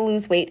to do to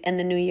lose weight in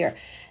the new year.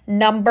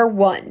 Number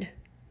 1,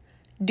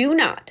 do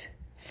not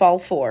fall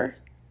for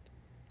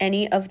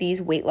any of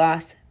these weight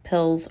loss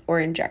pills or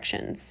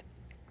injections.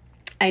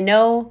 I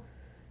know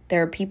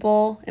there are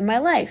people in my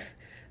life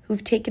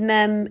who've taken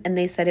them and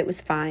they said it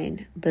was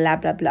fine, blah,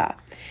 blah, blah.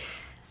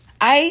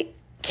 I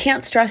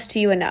can't stress to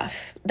you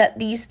enough that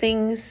these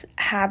things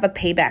have a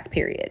payback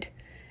period.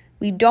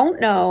 We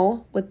don't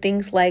know what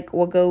things like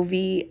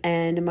Wegovy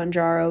and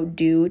Mounjaro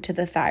do to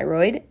the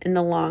thyroid in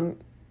the long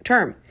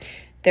term.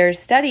 There's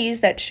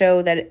studies that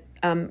show that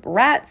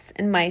rats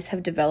and mice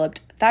have developed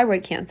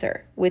thyroid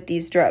cancer with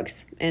these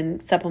drugs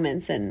and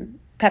supplements and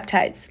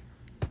peptides.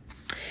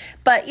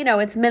 But,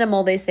 it's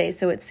minimal, they say,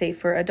 so it's safe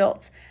for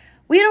adults.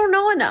 We don't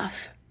know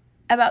enough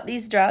about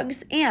these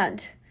drugs,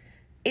 and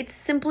it's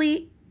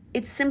simply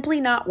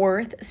not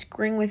worth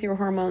screwing with your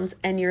hormones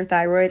and your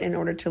thyroid in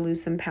order to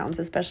lose some pounds,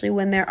 especially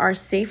when there are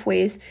safe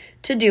ways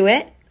to do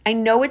it. I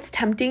know it's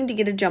tempting to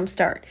get a jump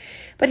start,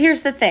 but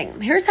here's the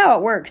thing. Here's how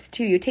it works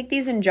too. You take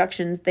these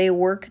injections, they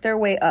work their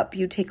way up.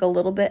 You take a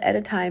little bit at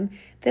a time.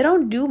 They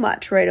don't do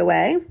much right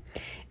away.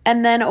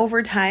 And then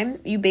over time,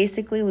 you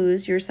basically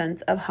lose your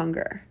sense of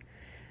hunger.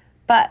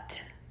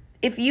 But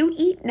if you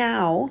eat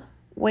now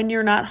when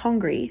you're not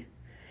hungry,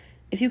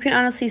 if you can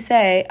honestly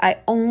say, I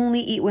only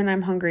eat when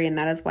I'm hungry and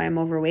that is why I'm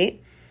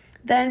overweight,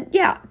 then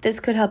yeah, this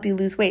could help you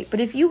lose weight. But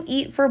if you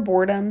eat for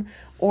boredom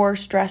or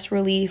stress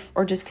relief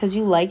or just because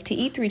you like to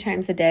eat 3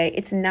 times a day,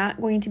 it's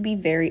not going to be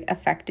very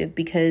effective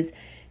because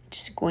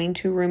it's just going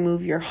to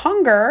remove your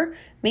hunger,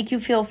 make you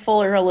feel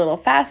fuller a little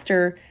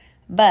faster.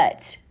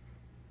 But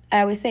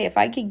I always say if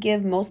I could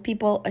give most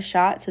people a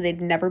shot so they'd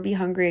never be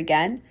hungry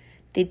again,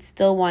 they'd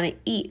still want to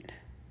eat.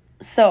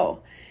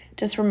 So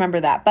just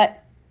remember that. But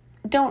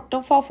don't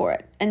fall for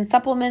it. And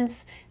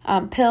supplements,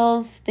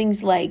 pills,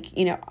 things like,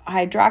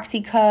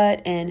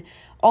 Hydroxycut and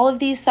all of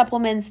these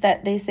supplements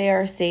that they say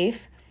are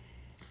safe,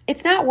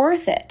 it's not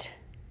worth it.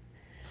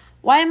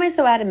 Why am I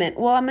so adamant?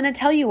 Well, I'm going to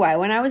tell you why.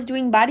 When I was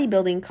doing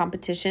bodybuilding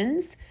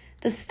competitions,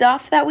 the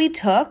stuff that we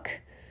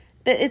took,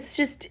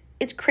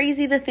 it's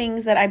crazy the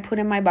things that I put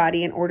in my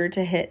body in order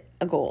to hit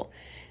a goal.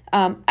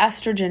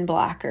 estrogen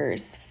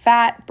blockers,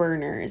 fat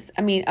burners,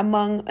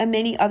 among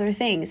many other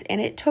things.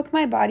 And it took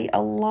my body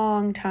a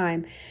long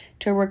time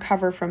to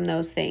recover from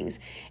those things.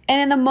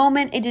 And in the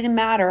moment, it didn't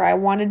matter. I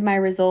wanted my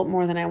result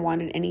more than I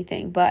wanted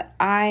anything. But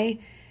I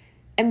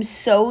am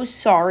so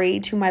sorry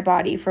to my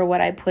body for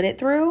what I put it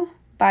through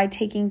by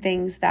taking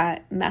things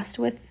that messed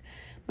with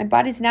my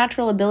body's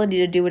natural ability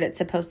to do what it's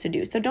supposed to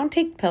do. So don't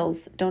take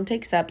pills, don't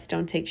take subs,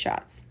 don't take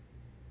shots,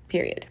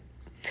 period.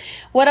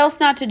 What else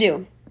not to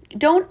do?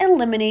 Don't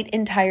eliminate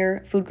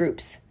entire food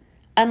groups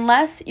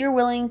unless you're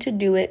willing to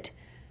do it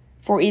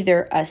for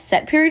either a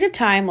set period of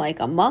time, like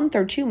a month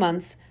or 2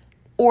 months,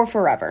 or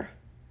forever.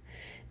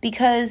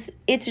 Because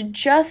it's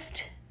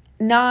just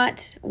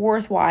not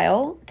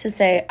worthwhile to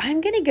say,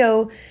 I'm going to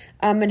go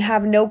and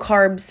have no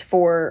carbs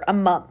for a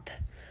month.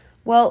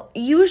 Well,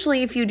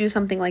 usually if you do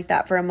something like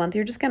that for a month,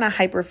 you're just going to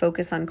hyper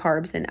focus on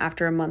carbs. And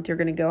after a month, you're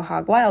going to go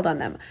hog wild on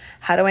them.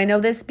 How do I know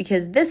this?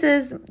 Because this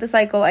is the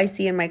cycle I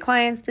see in my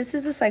clients. This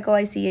is the cycle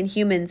I see in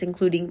humans,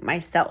 including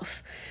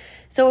myself.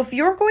 So if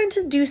you're going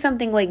to do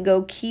something like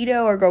go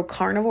keto or go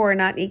carnivore and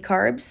not eat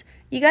carbs,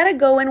 you got to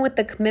go in with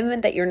the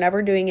commitment that you're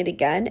never doing it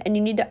again. And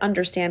you need to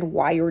understand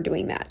why you're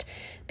doing that.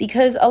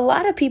 Because a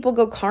lot of people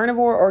go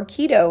carnivore or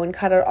keto and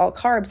cut out all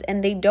carbs,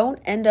 and they don't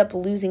end up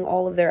losing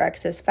all of their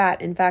excess fat.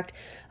 In fact,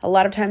 a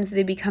lot of times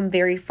they become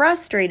very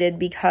frustrated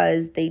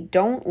because they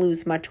don't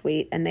lose much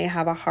weight and they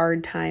have a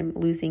hard time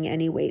losing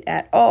any weight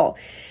at all.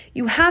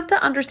 You have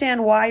to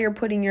understand why you're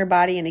putting your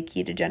body in a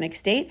ketogenic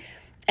state.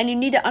 And you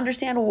need to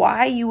understand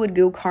why you would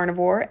go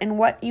carnivore and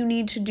what you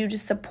need to do to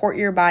support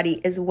your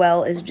body as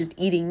well as just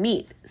eating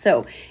meat.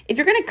 So if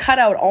you're going to cut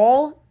out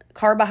all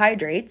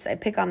carbohydrates, I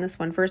pick on this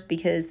one first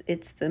because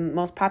it's the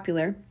most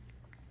popular.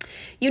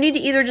 You need to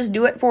either just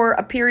do it for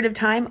a period of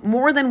time,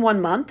 more than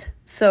 1 month,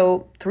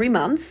 so 3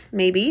 months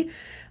maybe,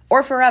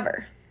 or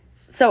forever.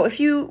 So if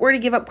you were to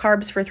give up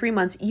carbs for 3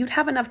 months, you'd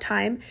have enough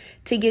time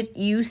to get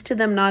used to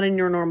them not in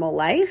your normal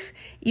life.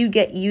 You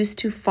get used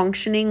to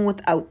functioning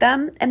without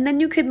them, and then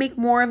you could make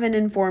more of an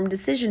informed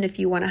decision if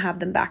you want to have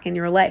them back in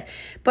your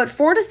life. But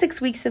 4 to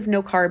 6 weeks of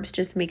no carbs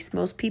just makes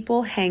most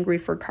people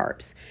hangry for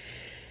carbs.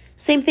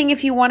 Same thing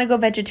if you want to go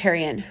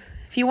vegetarian.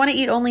 If you want to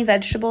eat only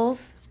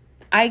vegetables,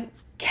 I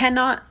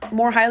cannot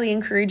more highly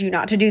encourage you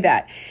not to do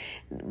that.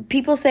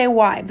 People say,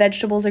 why?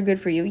 Vegetables are good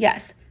for you.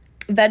 Yes.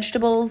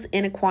 Vegetables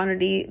in a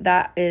quantity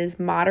that is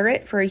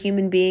moderate for a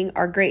human being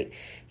are great.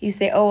 You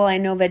say, oh, well, I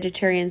know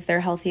vegetarians, they're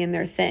healthy and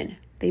they're thin.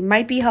 They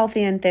might be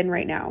healthy and thin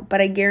right now,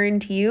 but I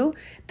guarantee you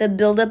the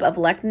buildup of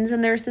lectins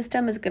in their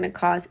system is going to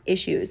cause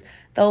issues.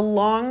 The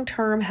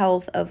long-term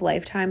health of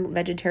lifetime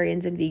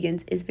vegetarians and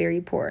vegans is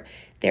very poor.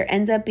 There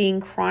ends up being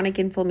chronic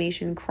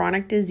inflammation,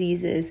 chronic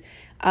diseases.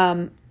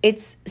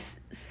 It's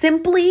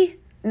simply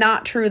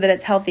not true that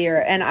it's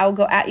healthier, and I'll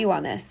go at you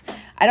on this.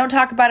 I don't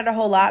talk about it a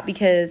whole lot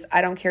because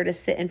I don't care to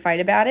sit and fight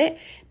about it.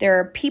 There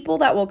are people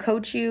that will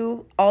coach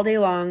you all day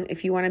long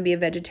if you want to be a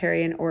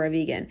vegetarian or a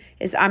vegan.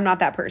 I'm not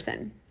that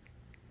person.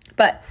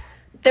 But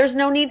there's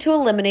no need to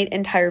eliminate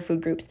entire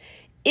food groups.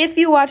 If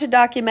you watch a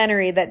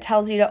documentary that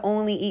tells you to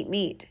only eat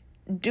meat,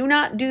 do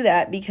not do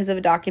that because of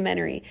a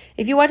documentary.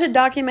 If you watch a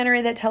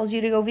documentary that tells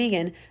you to go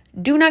vegan,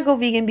 do not go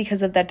vegan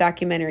because of that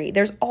documentary.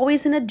 There's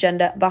always an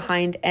agenda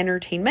behind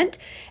entertainment,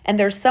 and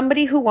there's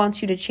somebody who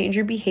wants you to change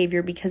your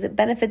behavior because it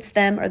benefits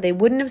them, or they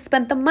wouldn't have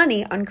spent the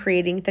money on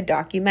creating the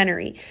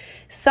documentary.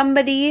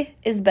 Somebody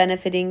is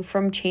benefiting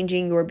from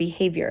changing your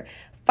behavior.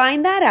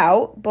 Find that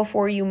out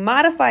before you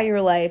modify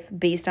your life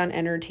based on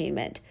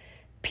entertainment,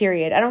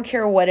 period. I don't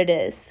care what it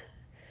is.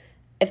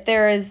 If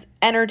there is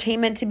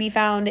entertainment to be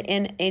found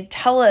in a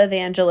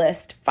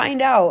televangelist,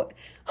 find out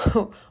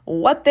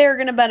what they're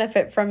going to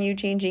benefit from you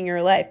changing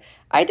your life.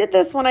 I did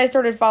this when I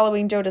started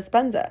following Joe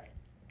Dispenza.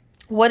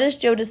 What does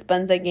Joe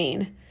Dispenza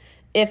gain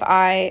if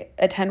I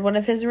attend one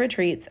of his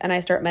retreats and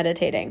I start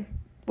meditating?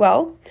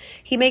 Well,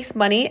 he makes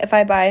money if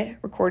I buy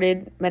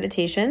recorded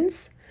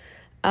meditations.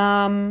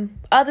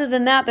 Other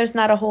than that, there's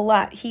not a whole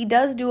lot. He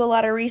does do a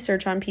lot of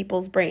research on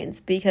people's brains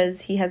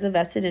because he has a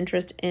vested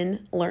interest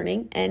in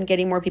learning and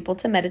getting more people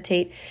to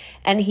meditate.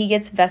 And he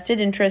gets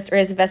vested interest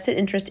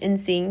in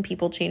seeing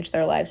people change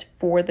their lives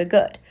for the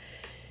good.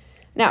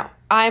 Now,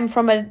 I'm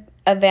from an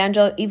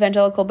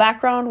evangelical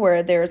background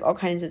where there's all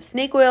kinds of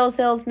snake oil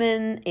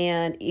salesmen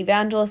and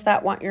evangelists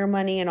that want your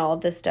money and all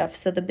of this stuff.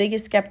 So the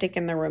biggest skeptic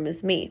in the room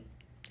is me.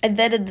 I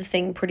vetted the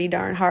thing pretty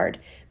darn hard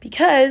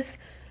because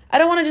I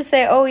don't want to just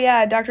say, oh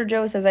yeah, Dr.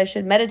 Joe says I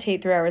should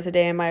meditate 3 hours a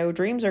day and my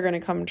dreams are going to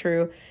come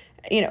true.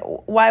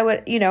 Why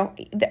would,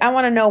 I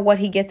want to know what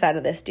he gets out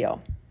of this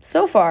deal.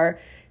 So far,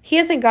 he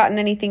hasn't gotten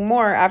anything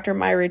more after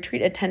my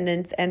retreat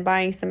attendance and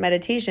buying some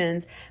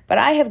meditations, but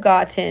I have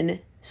gotten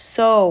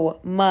so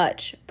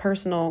much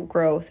personal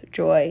growth,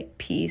 joy,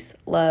 peace,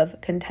 love,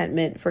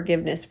 contentment,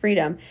 forgiveness,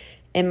 freedom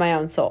in my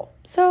own soul.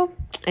 So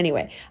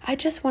anyway, I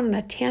just went on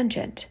a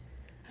tangent.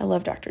 I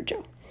love Dr.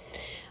 Joe.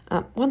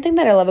 One thing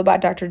that I love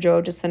about Dr.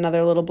 Joe, just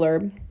another little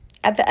blurb,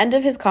 at the end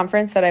of his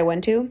conference that I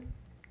went to,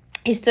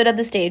 He stood at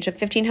the stage of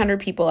 1,500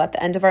 people at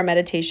the end of our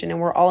meditation, and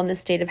we're all in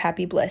this state of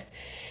happy bliss.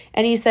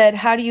 And he said,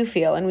 "How do you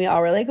feel?" And we all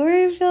were like,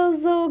 "We feel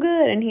so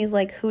good." And he's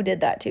like, "Who did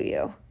that to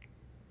you?"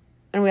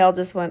 And we all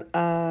just went,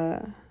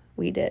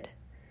 we did.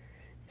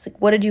 He's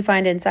like, "What did you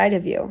find inside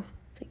of you?"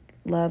 It's like,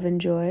 "Love and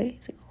joy."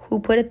 He's like, "Who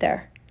put it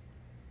there?"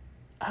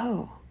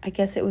 "Oh, I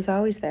guess it was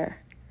always there."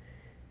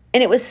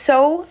 And it was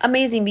so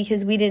amazing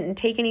because we didn't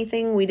take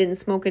anything. We didn't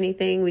smoke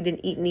anything. We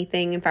didn't eat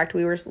anything. In fact,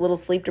 we were a little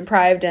sleep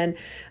deprived and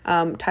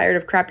tired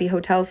of crappy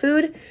hotel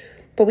food.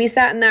 But we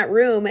sat in that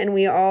room and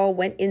we all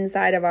went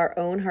inside of our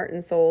own heart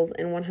and souls.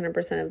 And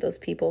 100% of those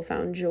people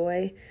found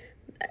joy.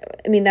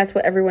 I mean, that's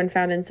what everyone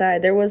found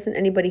inside. There wasn't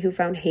anybody who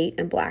found hate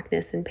and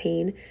blackness and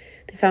pain.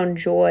 They found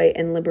joy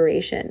and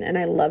liberation. And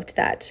I loved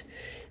that.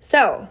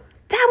 So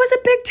that was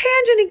a big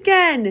tangent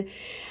again.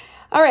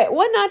 All right.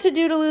 What not to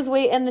do to lose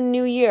weight in the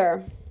new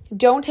year?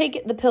 Don't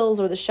take the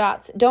pills or the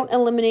shots. Don't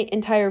eliminate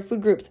entire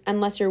food groups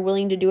unless you're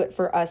willing to do it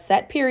for a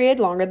set period,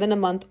 longer than a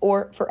month,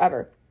 or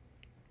forever.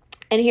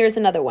 And here's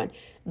another one.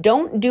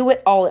 Don't do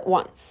it all at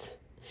once.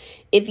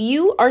 If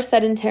you are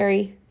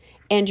sedentary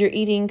and you're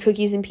eating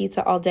cookies and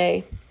pizza all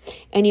day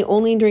and you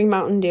only drink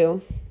Mountain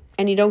Dew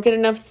and you don't get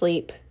enough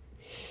sleep,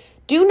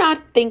 do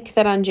not think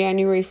that on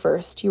January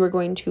 1st you are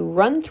going to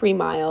run 3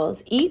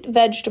 miles, eat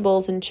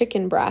vegetables and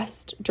chicken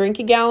breast, drink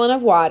a gallon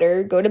of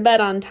water, go to bed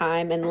on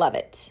time, and love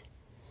it.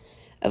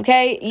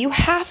 Okay, you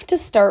have to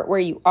start where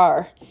you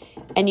are,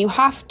 and you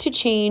have to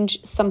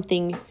change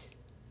something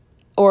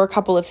or a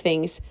couple of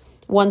things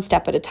one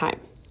step at a time.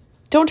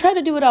 Don't try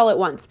to do it all at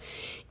once.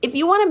 If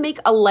you want to make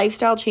a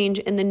lifestyle change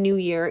in the new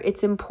year,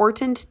 it's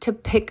important to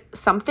pick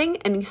something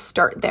and you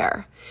start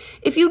there.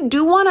 If you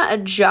do want to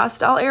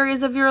adjust all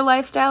areas of your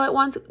lifestyle at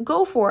once,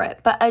 go for it,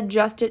 but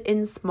adjust it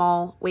in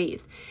small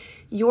ways.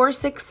 Your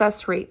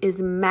success rate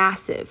is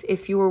massive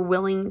if you are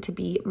willing to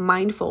be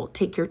mindful.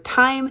 Take your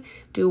time,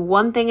 do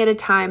one thing at a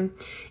time.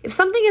 If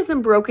something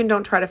isn't broken,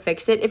 don't try to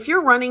fix it. If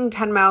you're running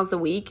 10 miles a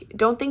week,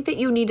 don't think that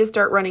you need to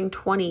start running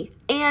 20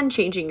 and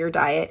changing your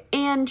diet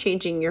and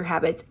changing your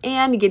habits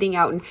and getting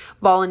out and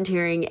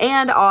volunteering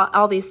and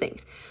all these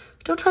things.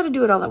 Don't try to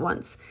do it all at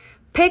once.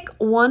 Pick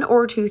 1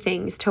 or 2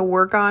 things to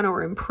work on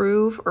or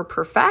improve or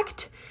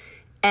perfect,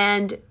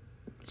 and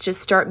just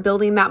start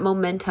building that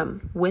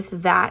momentum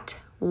with that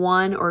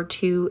 1 or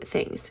 2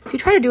 things. If you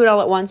try to do it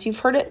all at once, you've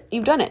heard it,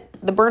 you've done it.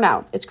 The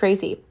burnout, it's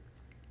crazy.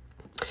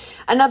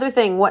 Another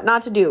thing, what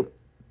not to do.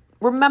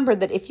 Remember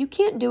that if you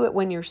can't do it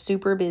when you're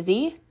super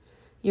busy,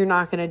 you're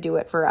not going to do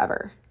it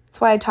forever. That's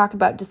why I talk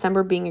about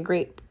December being a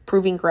great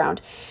proving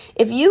ground.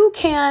 If you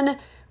can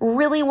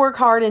really work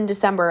hard in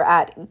December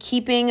at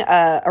keeping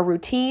a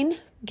routine,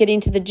 getting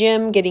to the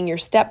gym, getting your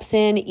steps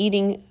in,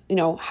 eating,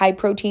 high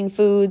protein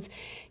foods,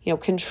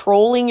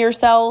 controlling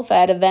yourself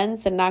at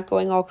events and not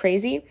going all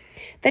crazy,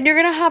 then you're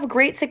going to have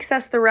great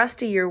success the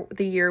rest of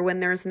the year when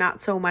there's not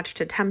so much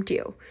to tempt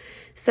you.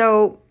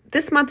 So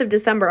this month of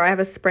December, I have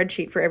a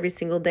spreadsheet for every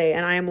single day,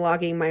 and I am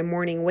logging my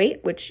morning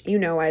weight, which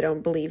I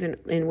don't believe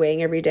in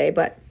weighing every day,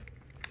 but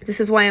this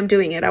is why I'm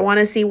doing it. I want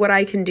to see what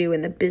I can do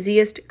in the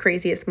busiest,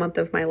 craziest month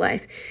of my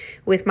life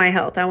with my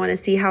health. I want to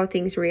see how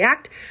things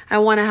react. I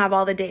want to have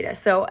all the data.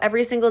 So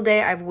every single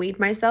day I've weighed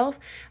myself.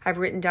 I've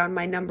written down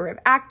my number of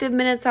active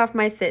minutes off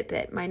my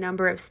Fitbit, my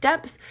number of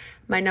steps,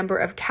 my number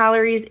of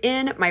calories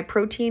in, my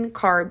protein,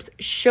 carbs,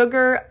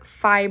 sugar,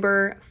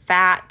 fiber,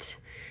 fat,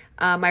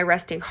 my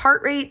resting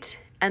heart rate,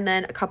 and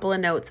then a couple of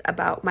notes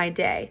about my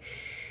day.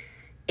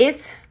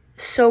 It's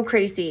so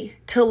crazy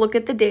to look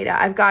at the data.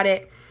 I've got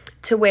it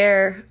to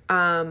where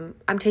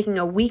I'm taking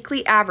a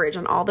weekly average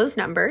on all those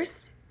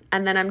numbers,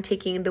 and then I'm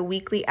taking the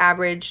weekly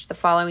average the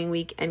following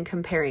week and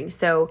comparing.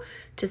 So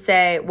to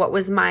say what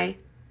was my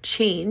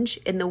change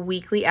in the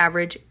weekly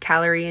average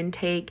calorie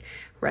intake,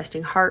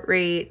 resting heart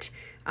rate,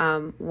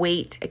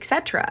 weight,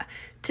 etc.,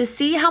 to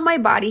see how my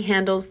body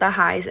handles the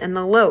highs and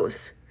the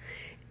lows,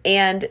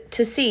 and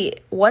to see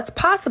what's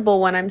possible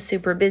when I'm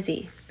super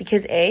busy.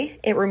 Because A,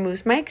 it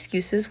removes my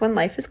excuses when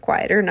life is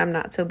quieter and I'm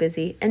not so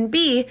busy, and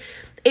B,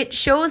 it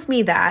shows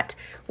me that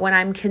when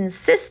I'm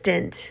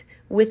consistent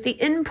with the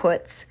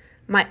inputs,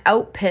 my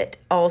output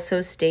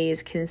also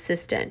stays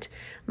consistent.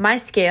 My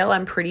scale,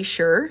 I'm pretty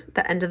sure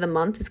the end of the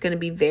month is going to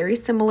be very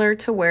similar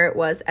to where it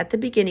was at the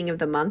beginning of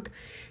the month.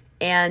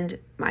 And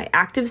my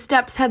active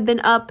steps have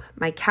been up,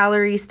 my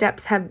calories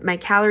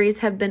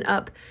have been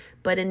up.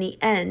 But in the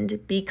end,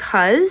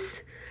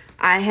 because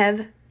I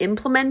have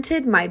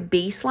implemented my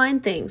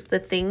baseline things, the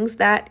things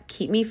that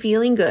keep me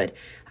feeling good.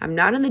 I'm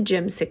not in the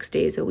gym 6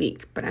 days a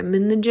week, but I'm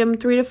in the gym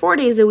 3 to 4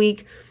 days a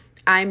week.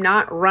 I'm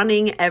not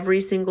running every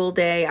single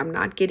day. I'm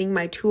not getting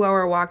my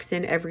 2-hour walks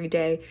in every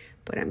day,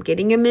 but I'm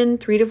getting them in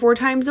 3 to 4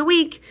 times a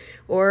week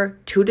or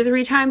 2 to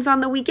 3 times on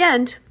the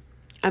weekend.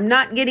 I'm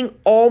not getting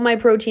all my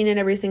protein in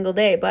every single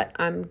day, but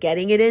I'm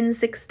getting it in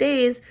 6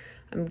 days.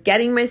 I'm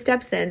getting my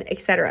steps in,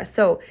 etc.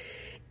 So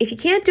if you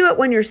can't do it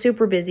when you're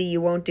super busy, you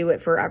won't do it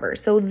forever.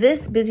 So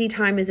this busy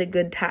time is a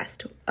good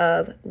test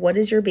of what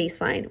is your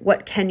baseline?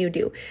 What can you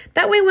do?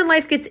 That way, when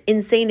life gets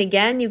insane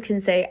again, you can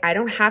say, I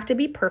don't have to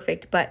be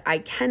perfect, but I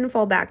can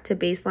fall back to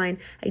baseline.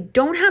 I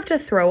don't have to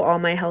throw all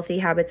my healthy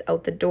habits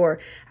out the door.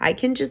 I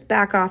can just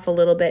back off a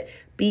little bit,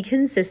 be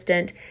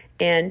consistent,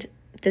 and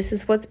this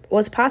is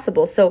what's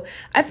possible. So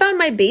I found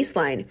my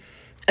baseline.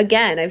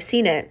 Again, I've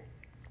seen it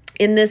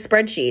in this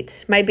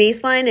spreadsheet. My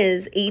baseline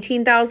is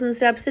 18,000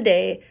 steps a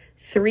day,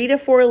 3 to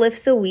 4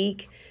 lifts a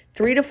week,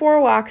 3 to 4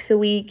 walks a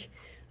week.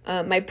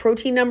 My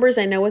protein numbers,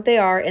 I know what they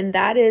are, and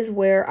that is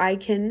where I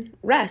can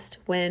rest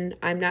when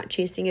I'm not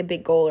chasing a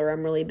big goal or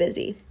I'm really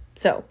busy.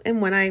 So,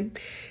 and when I'm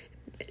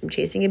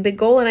chasing a big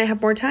goal and I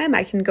have more time,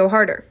 I can go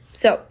harder.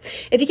 So,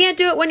 if you can't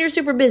do it when you're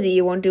super busy,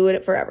 you won't do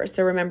it forever.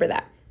 So remember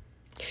that.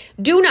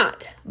 Do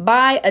not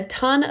buy a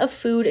ton of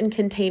food in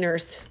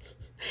containers.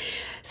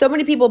 So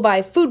many people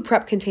buy food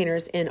prep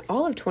containers in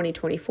all of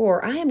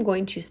 2024. I am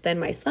going to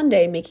spend my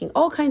Sunday making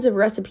all kinds of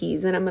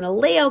recipes, and I'm going to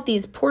lay out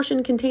these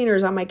portion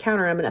containers on my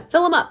counter. I'm going to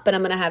fill them up, and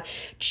I'm going to have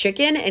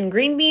chicken and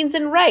green beans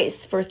and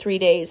rice for 3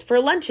 days for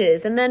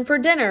lunches. And then for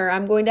dinner,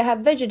 I'm going to have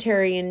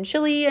vegetarian,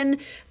 chili,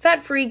 and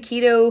fat-free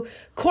keto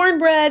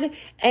cornbread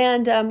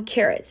and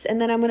carrots.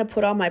 And then I'm going to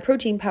put all my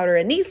protein powder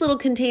in these little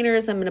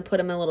containers. I'm going to put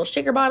them in a little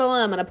shaker bottle,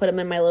 and I'm going to put them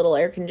in my little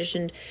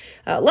air-conditioned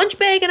lunch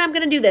bag, and I'm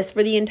going to do this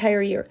for the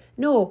entire year.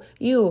 No,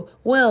 you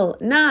will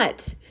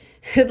not.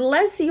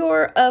 Unless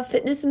you're a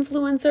fitness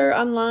influencer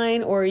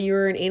online or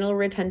you're an anal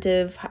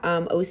retentive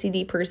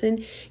OCD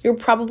person, you're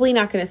probably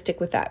not going to stick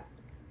with that.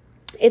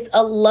 It's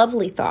a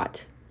lovely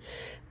thought,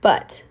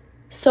 but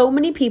so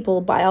many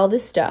people buy all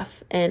this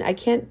stuff, and I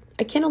can't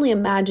only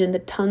imagine the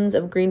tons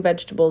of green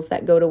vegetables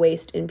that go to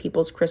waste in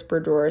people's crisper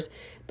drawers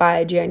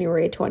by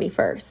January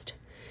 21st.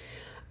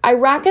 I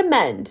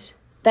recommend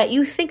that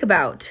you think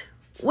about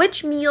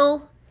which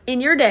meal in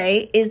your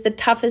day is the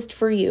toughest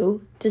for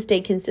you to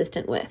stay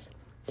consistent with.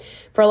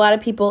 For a lot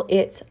of people,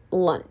 it's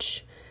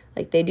lunch.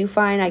 Like, they do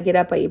fine. I get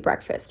up, I eat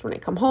breakfast. When I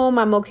come home,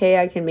 I'm okay.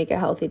 I can make a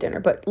healthy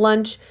dinner. But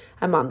lunch,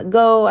 I'm on the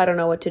go. I don't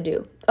know what to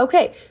do.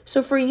 Okay,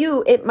 so for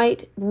you, it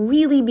might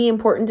really be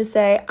important to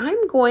say,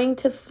 I'm going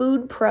to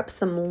food prep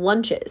some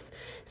lunches.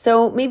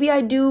 So maybe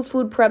I do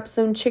food prep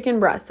some chicken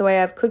breast. So I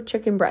have cooked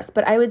chicken breast.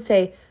 But I would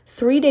say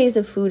 3 days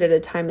of food at a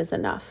time is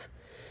enough.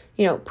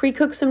 You know,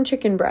 pre-cook some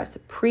chicken breast,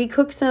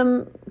 pre-cook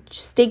some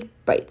steak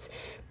bites,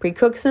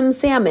 pre-cook some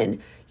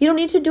salmon. You don't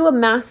need to do a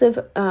massive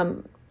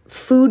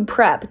food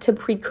prep to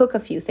pre-cook a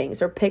few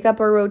things or pick up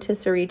a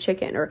rotisserie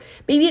chicken, or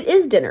maybe it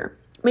is dinner.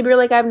 Maybe you're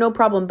like, I have no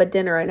problem, but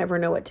dinner, I never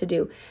know what to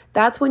do.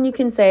 That's when you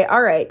can say,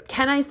 all right,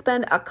 can I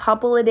spend a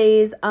couple of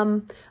days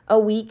a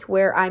week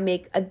where I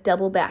make a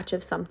double batch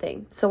of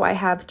something? So I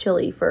have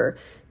chili for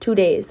 2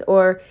 days,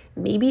 or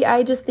maybe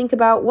I just think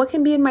about what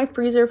can be in my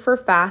freezer for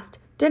fast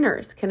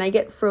dinners. Can I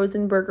get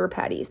frozen burger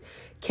patties?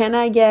 Can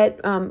I get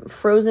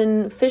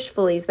frozen fish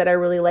fillets that I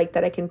really like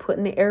that I can put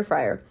in the air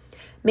fryer?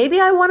 Maybe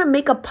I want to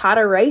make a pot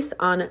of rice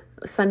on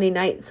Sunday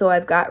night, so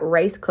I've got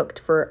rice cooked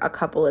for a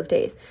couple of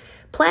days.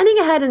 Planning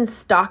ahead and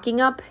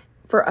stocking up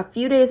for a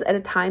few days at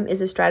a time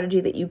is a strategy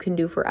that you can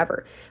do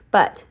forever.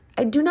 But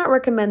I do not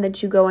recommend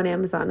that you go on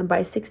Amazon and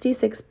buy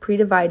 66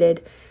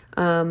 pre-divided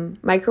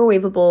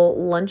microwavable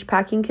lunch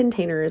packing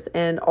containers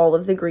and all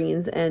of the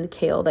greens and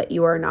kale that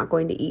you are not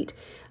going to eat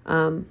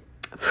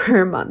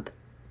for a month.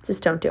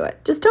 Just don't do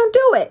it. Just don't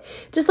do it.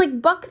 Just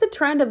like buck the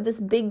trend of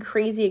this big,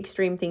 crazy,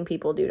 extreme thing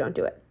people do. Don't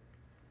do it.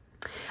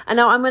 And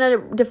now I'm going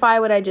to defy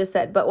what I just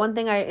said, but one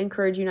thing I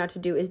encourage you not to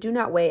do is do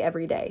not weigh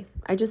every day.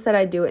 I just said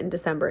I'd do it in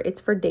December.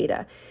 It's for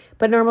data.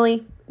 But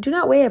normally, do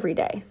not weigh every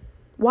day.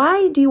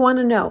 Why do you want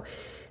to know?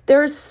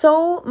 There's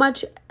so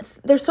much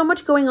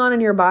going on in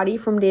your body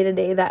from day to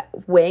day that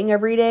weighing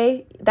every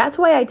day, that's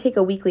why I take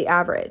a weekly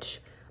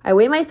average. I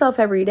weigh myself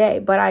every day,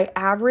 but I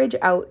average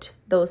out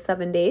those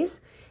 7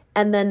 days.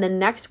 And then the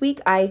next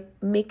week, I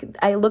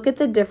look at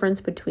the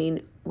difference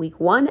between week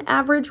 1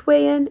 average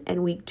weigh-in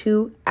and week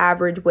 2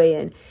 average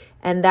weigh-in.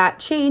 And that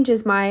change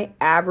is my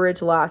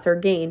average loss or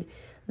gain.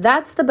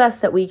 That's the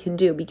best that we can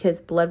do because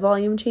blood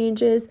volume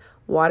changes,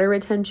 water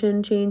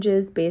retention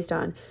changes based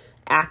on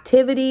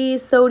activity,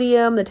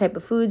 sodium, the type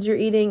of foods you're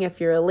eating, if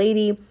you're a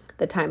lady,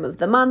 the time of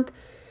the month.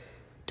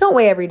 Don't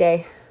weigh every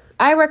day.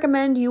 I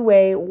recommend you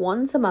weigh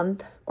once a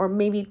month or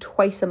maybe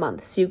twice a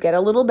month so you get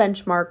a little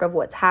benchmark of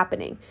what's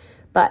happening.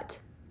 But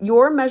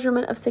your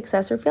measurement of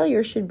success or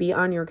failure should be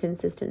on your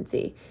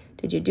consistency.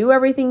 Did you do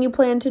everything you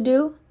planned to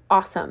do?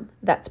 Awesome.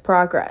 That's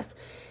progress.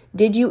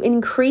 Did you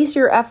increase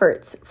your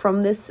efforts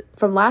from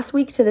last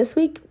week to this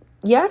week?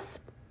 Yes.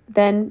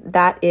 Then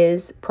that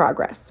is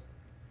progress.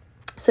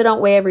 So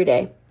don't weigh every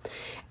day.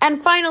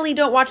 And finally,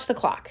 don't watch the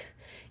clock.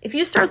 If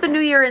you start the new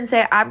year and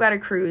say, I've got to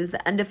cruise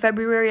the end of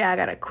February, I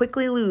got to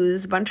quickly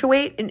lose a bunch of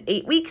weight in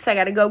 8 weeks, I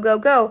got to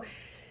go,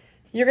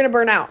 you're going to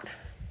burn out.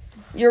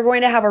 You're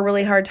going to have a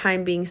really hard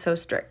time being so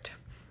strict.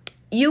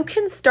 You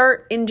can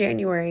start in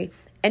January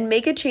and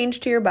make a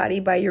change to your body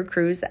by your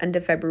cruise the end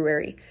of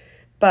February,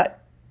 but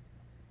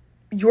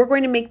you're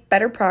going to make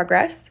better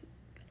progress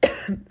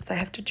So I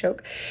have to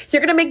choke.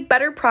 You're going to make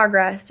better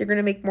progress. You're going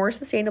to make more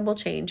sustainable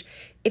change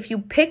if you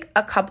pick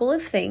a couple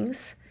of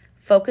things,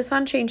 focus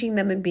on changing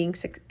them and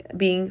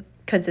being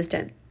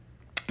consistent.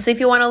 So if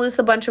you want to lose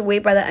a bunch of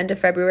weight by the end of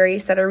February,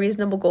 set a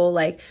reasonable goal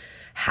like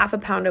half a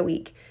pound a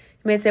week.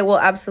 You may say, well,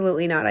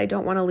 absolutely not. I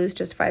don't want to lose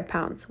just 5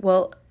 pounds.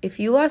 Well, if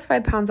you lost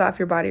 5 pounds off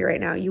your body right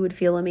now, you would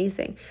feel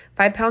amazing.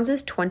 5 pounds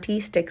is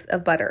 20 sticks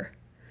of butter.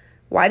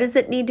 Why does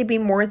it need to be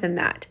more than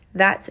that?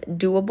 That's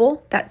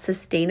doable, that's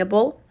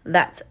sustainable,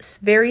 that's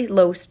very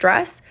low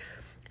stress,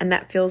 and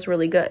that feels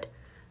really good.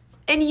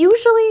 And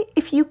usually,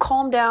 if you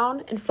calm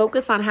down and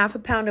focus on half a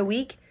pound a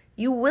week,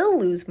 you will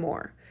lose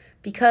more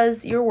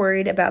because you're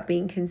worried about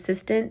being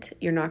consistent.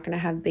 You're not going to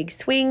have big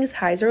swings,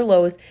 highs or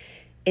lows.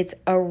 It's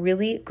a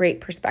really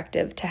great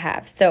perspective to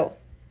have. So,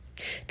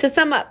 to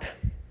sum up,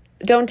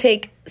 don't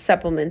take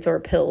supplements or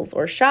pills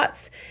or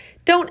shots.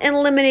 Don't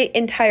eliminate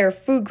entire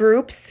food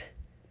groups.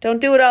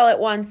 Don't do it all at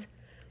once.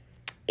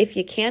 If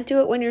you can't do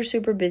it when you're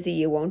super busy,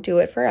 you won't do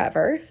it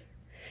forever.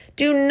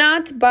 Do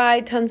not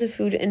buy tons of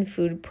food in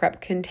food prep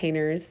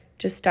containers.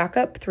 Just stock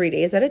up 3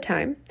 days at a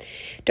time.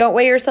 Don't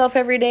weigh yourself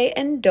every day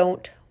and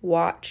don't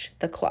watch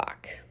the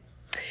clock.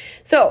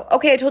 So,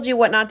 okay, I told you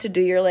what not to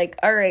do. You're like,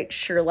 all right,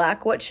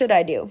 Sherlock, what should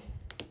I do?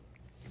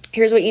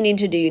 Here's what you need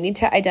to do. You need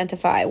to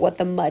identify what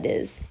the mud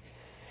is.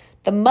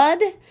 The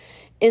mud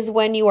is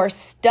when you are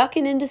stuck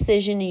in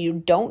indecision and you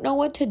don't know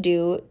what to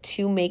do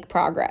to make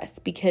progress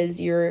because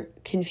you're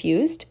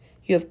confused.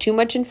 You have too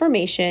much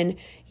information.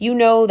 You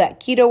know that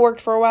keto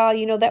worked for a while.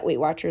 You know that Weight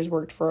Watchers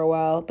worked for a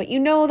while, but you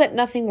know that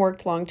nothing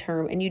worked long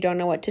term and you don't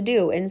know what to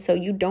do. And so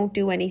you don't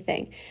do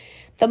anything.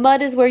 The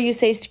mud is where you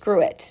say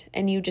screw it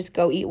and you just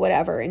go eat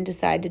whatever and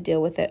decide to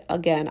deal with it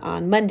again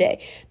on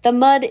Monday. The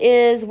mud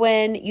is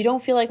when you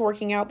don't feel like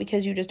working out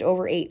because you just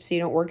overate, so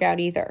you don't work out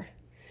either.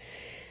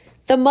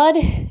 The mud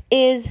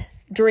is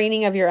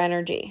draining of your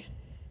energy.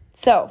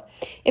 So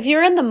if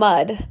you're in the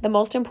mud, the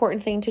most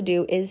important thing to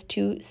do is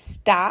to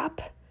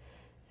stop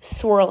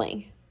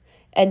swirling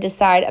and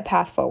decide a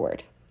path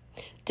forward.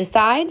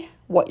 Decide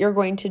what you're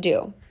going to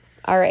do.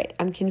 All right,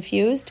 I'm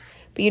confused,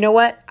 but you know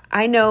what?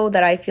 I know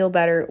that I feel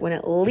better when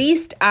at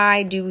least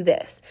I do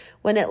this,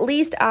 when at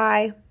least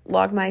I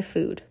log my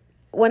food,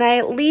 when I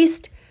at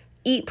least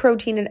eat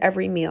protein at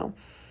every meal.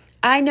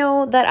 I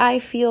know that I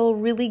feel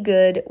really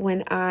good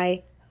when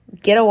I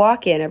get a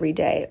walk in every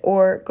day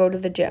or go to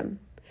the gym.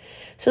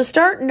 So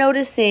start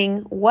noticing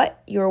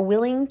what you're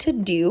willing to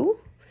do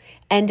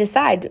and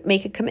decide,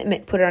 make a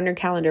commitment, put it on your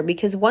calendar,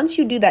 because once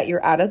you do that,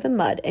 you're out of the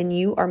mud and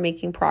you are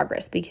making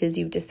progress because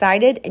you've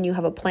decided and you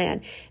have a plan.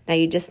 Now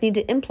you just need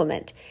to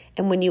implement.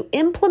 And when you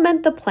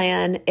implement the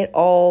plan, it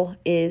all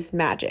is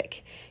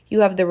magic.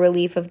 You have the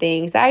relief of the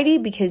anxiety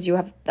because you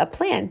have a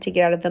plan to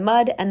get out of the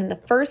mud. And then the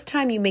first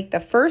time you make the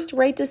first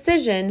right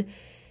decision,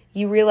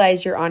 you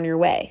realize you're on your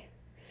way.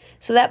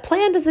 So that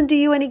plan doesn't do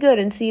you any good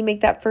until you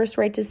make that first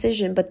right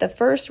decision. But the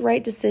first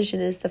right decision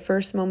is the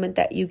first moment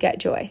that you get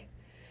joy.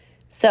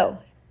 So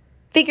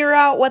figure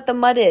out what the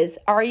mud is.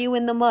 Are you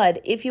in the mud?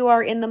 If you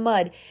are in the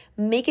mud,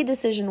 make a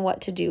decision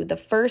what to do. The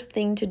first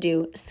thing to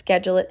do,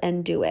 schedule it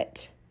and do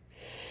it.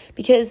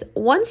 Because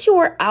once you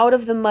are out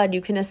of the mud,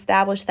 you can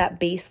establish that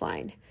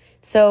baseline.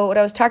 So what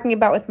I was talking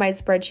about with my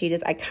spreadsheet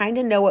is I kind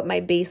of know what my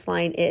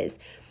baseline is.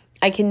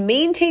 I can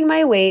maintain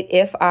my weight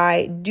if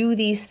I do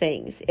these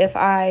things. If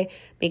I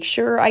make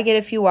sure I get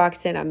a few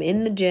walks in, I'm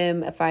in the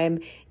gym, if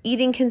I'm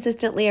eating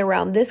consistently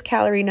around this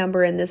calorie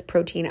number and this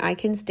protein, I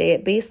can stay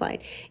at baseline.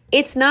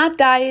 It's not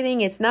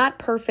dieting, it's not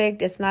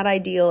perfect, it's not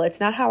ideal, it's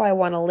not how I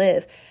want to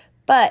live,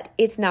 but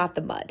it's not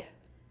the mud.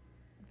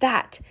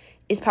 That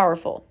is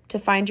powerful to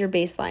find your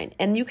baseline.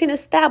 And you can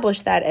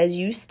establish that as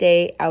you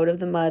stay out of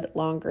the mud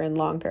longer and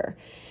longer.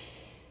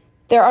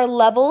 There are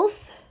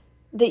levels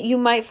that you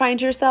might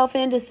find yourself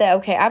in to say,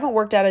 okay, I haven't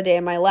worked out a day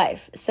in my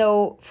life.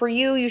 So for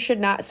you, you should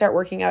not start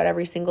working out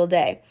every single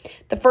day.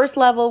 The first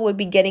level would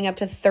be getting up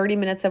to 30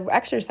 minutes of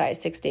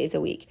exercise 6 days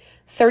a week,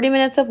 30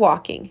 minutes of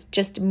walking,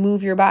 just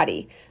move your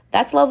body.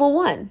 That's level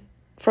 1.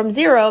 From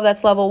 0,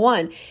 that's level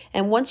 1.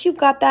 And once you've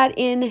got that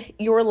in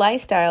your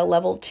lifestyle,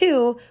 level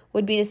 2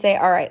 would be to say,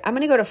 all right, I'm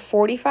going to go to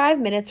 45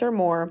 minutes or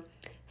more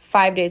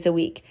 5 days a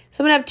week.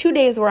 So I'm going to have 2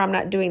 days where I'm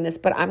not doing this,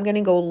 but I'm going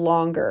to go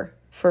longer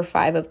for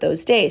 5 of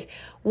those days.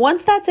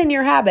 Once that's in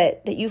your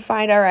habit that you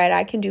find, all right,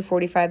 I can do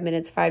 45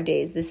 minutes 5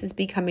 days. This is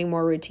becoming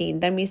more routine.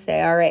 Then we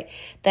say, all right,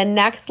 the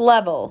next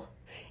level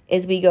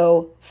is we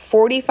go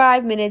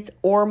 45 minutes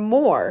or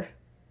more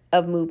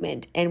of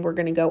movement, and we're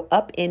going to go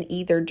up in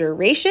either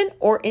duration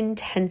or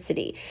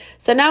intensity.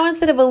 So now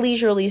instead of a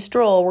leisurely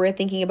stroll, we're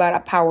thinking about a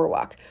power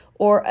walk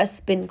or a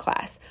spin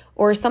class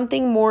or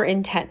something more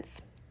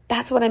intense.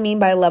 That's what I mean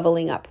by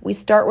leveling up. We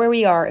start where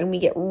we are and we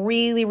get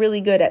really,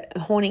 really good at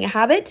honing a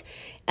habit,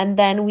 and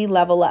then we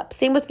level up.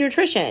 Same with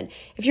nutrition.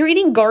 If you're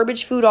eating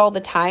garbage food all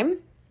the time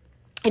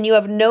and you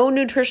have no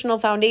nutritional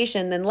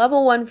foundation, then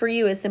level 1 for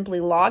you is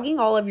simply logging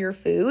all of your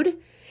food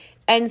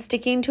and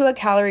sticking to a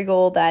calorie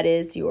goal that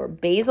is your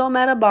basal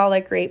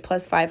metabolic rate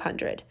plus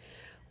 500.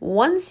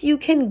 Once you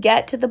can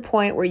get to the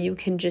point where you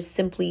can just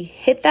simply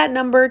hit that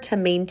number to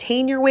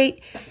maintain your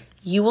weight,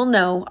 you will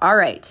know, all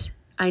right,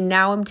 I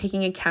now am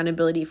taking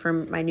accountability for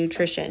my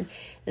nutrition.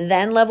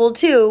 Then level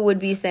 2 would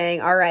be saying,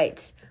 all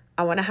right,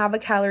 I want to have a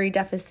calorie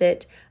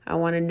deficit. I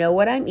want to know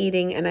what I'm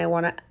eating, and I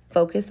want to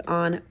focus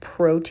on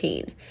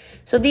protein.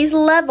 So these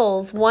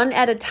levels, one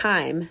at a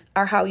time,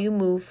 are how you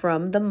move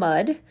from the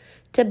mud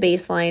to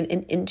baseline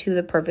and into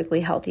the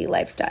perfectly healthy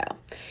lifestyle.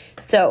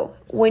 So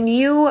when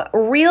you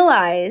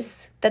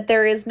realize that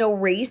there is no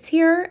race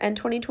here, and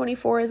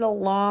 2024 is a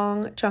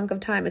long chunk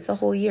of time, it's a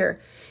whole year,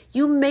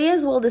 you may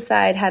as well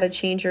decide how to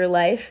change your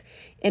life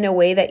in a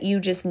way that you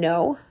just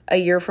know a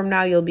year from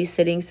now you'll be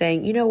sitting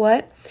saying, you know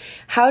what?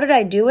 How did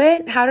I do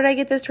it? How did I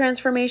get this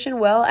transformation?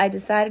 Well, I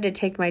decided to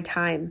take my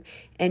time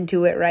and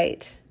do it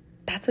right.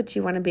 That's what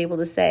you want to be able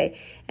to say.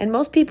 And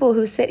most people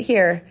who sit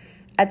here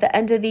at the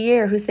end of the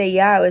year who say,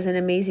 yeah, it was an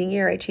amazing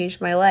year, I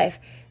changed my life,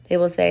 they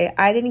will say,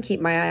 I didn't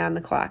keep my eye on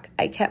the clock.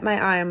 I kept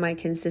my eye on my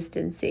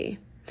consistency.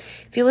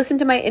 If you listen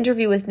to my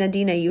interview with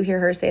Nadina, you hear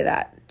her say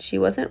that. She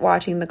wasn't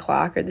watching the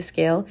clock or the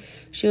scale.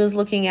 She was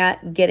looking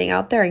at getting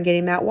out there and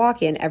getting that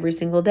walk in every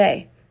single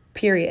day,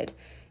 period.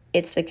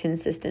 It's the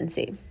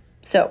consistency.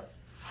 So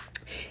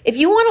if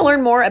you want to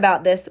learn more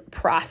about this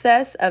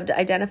process of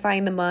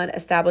identifying the mud,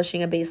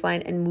 establishing a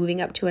baseline, and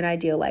moving up to an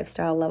ideal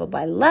lifestyle level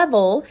by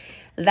level,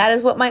 that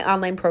is what my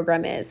online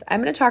program is.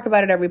 I'm going to talk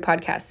about it every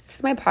podcast. This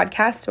is my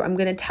podcast, so I'm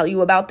going to tell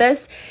you about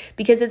this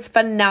because it's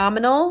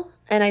phenomenal,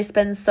 and I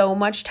spend so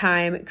much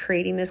time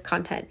creating this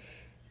content.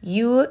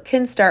 You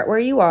can start where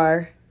you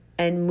are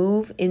and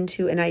move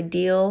into an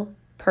ideal,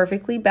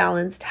 perfectly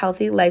balanced,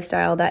 healthy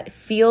lifestyle that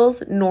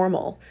feels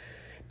normal,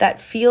 that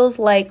feels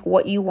like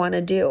what you want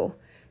to do.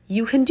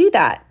 You can do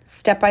that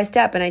step by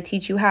step, and I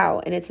teach you how,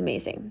 and it's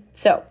amazing.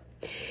 So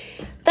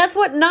that's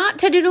what not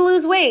to do to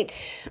lose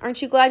weight.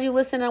 Aren't you glad you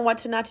listened on what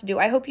to not to do?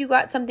 I hope you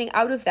got something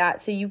out of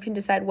that so you can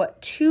decide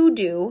what to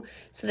do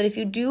so that if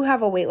you do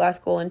have a weight loss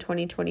goal in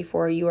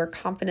 2024, you are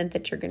confident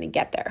that you're going to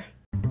get there.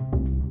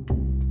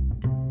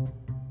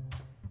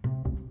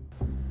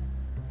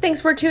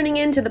 Thanks for tuning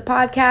in to the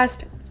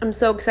podcast. I'm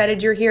so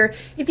excited you're here.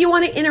 If you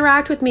want to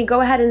interact with me,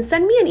 go ahead and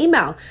send me an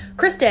email,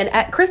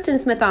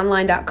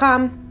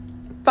 Kristen@KristenSmithOnline.com.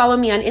 Follow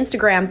me on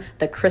Instagram,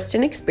 The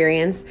Kristen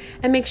Experience,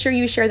 and make sure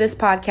you share this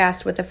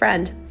podcast with a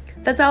friend.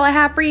 That's all I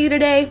have for you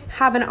today.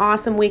 Have an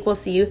awesome week. We'll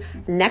see you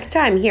next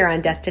time here on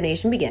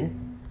Destination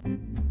Begin.